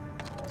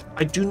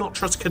 I do not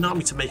trust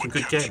Konami to make a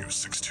good game.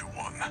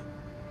 621.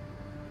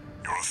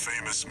 You're a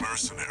famous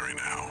mercenary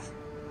now.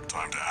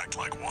 Time to act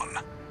like one.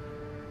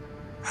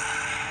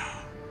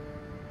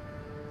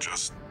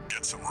 Just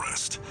get some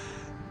rest.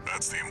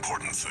 That's the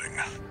important thing.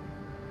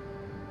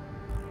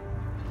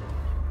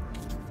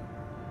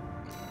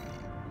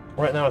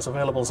 Right now it's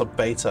available as a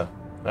beta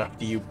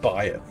after you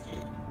buy it.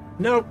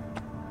 No,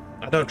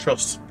 I don't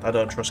trust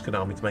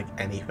Konami to make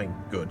anything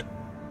good.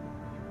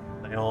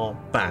 They are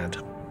bad.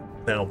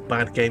 They are a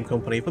bad game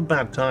company for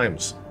bad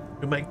times,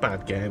 who make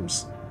bad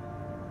games.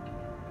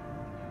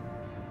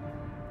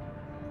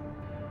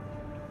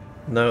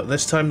 No,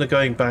 this time they're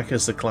going back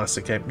as the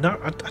classic game. No,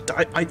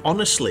 I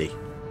honestly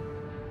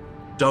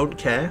don't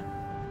care,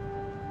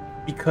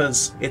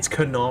 because it's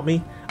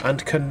Konami,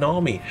 and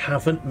Konami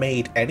haven't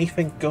made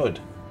anything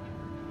good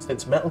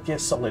since Metal Gear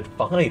Solid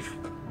 5.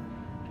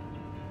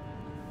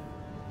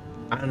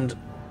 And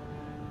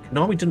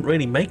Konami didn't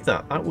really make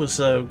that. That was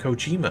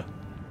Kojima.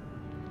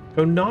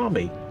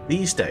 Konami,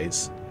 these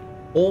days,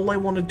 all they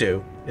want to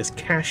do is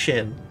cash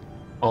in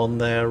on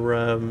their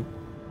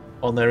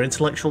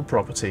intellectual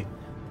property,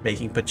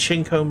 making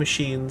pachinko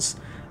machines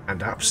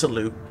and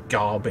absolute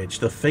garbage.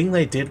 The thing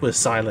they did with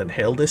Silent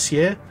Hill this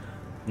year,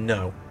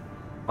 no.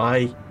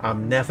 I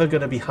am never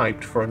going to be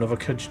hyped for another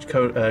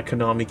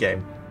Konami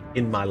game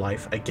in my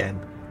life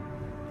again.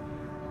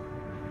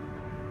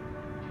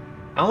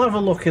 I'll have a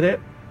look at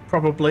it,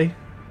 probably,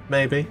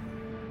 maybe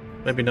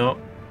not.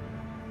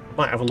 I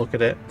might have a look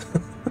at it.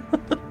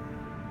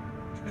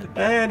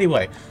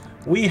 Anyway,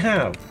 we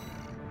have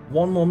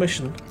one more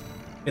mission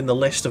in the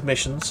list of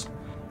missions.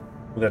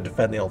 We're going to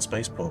defend the old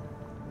spaceport.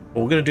 But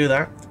we're going to do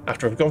that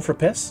after I've gone for a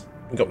piss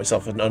and got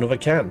myself another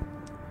can.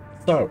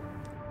 So,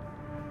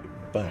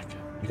 back.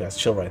 You guys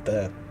chill right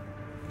there.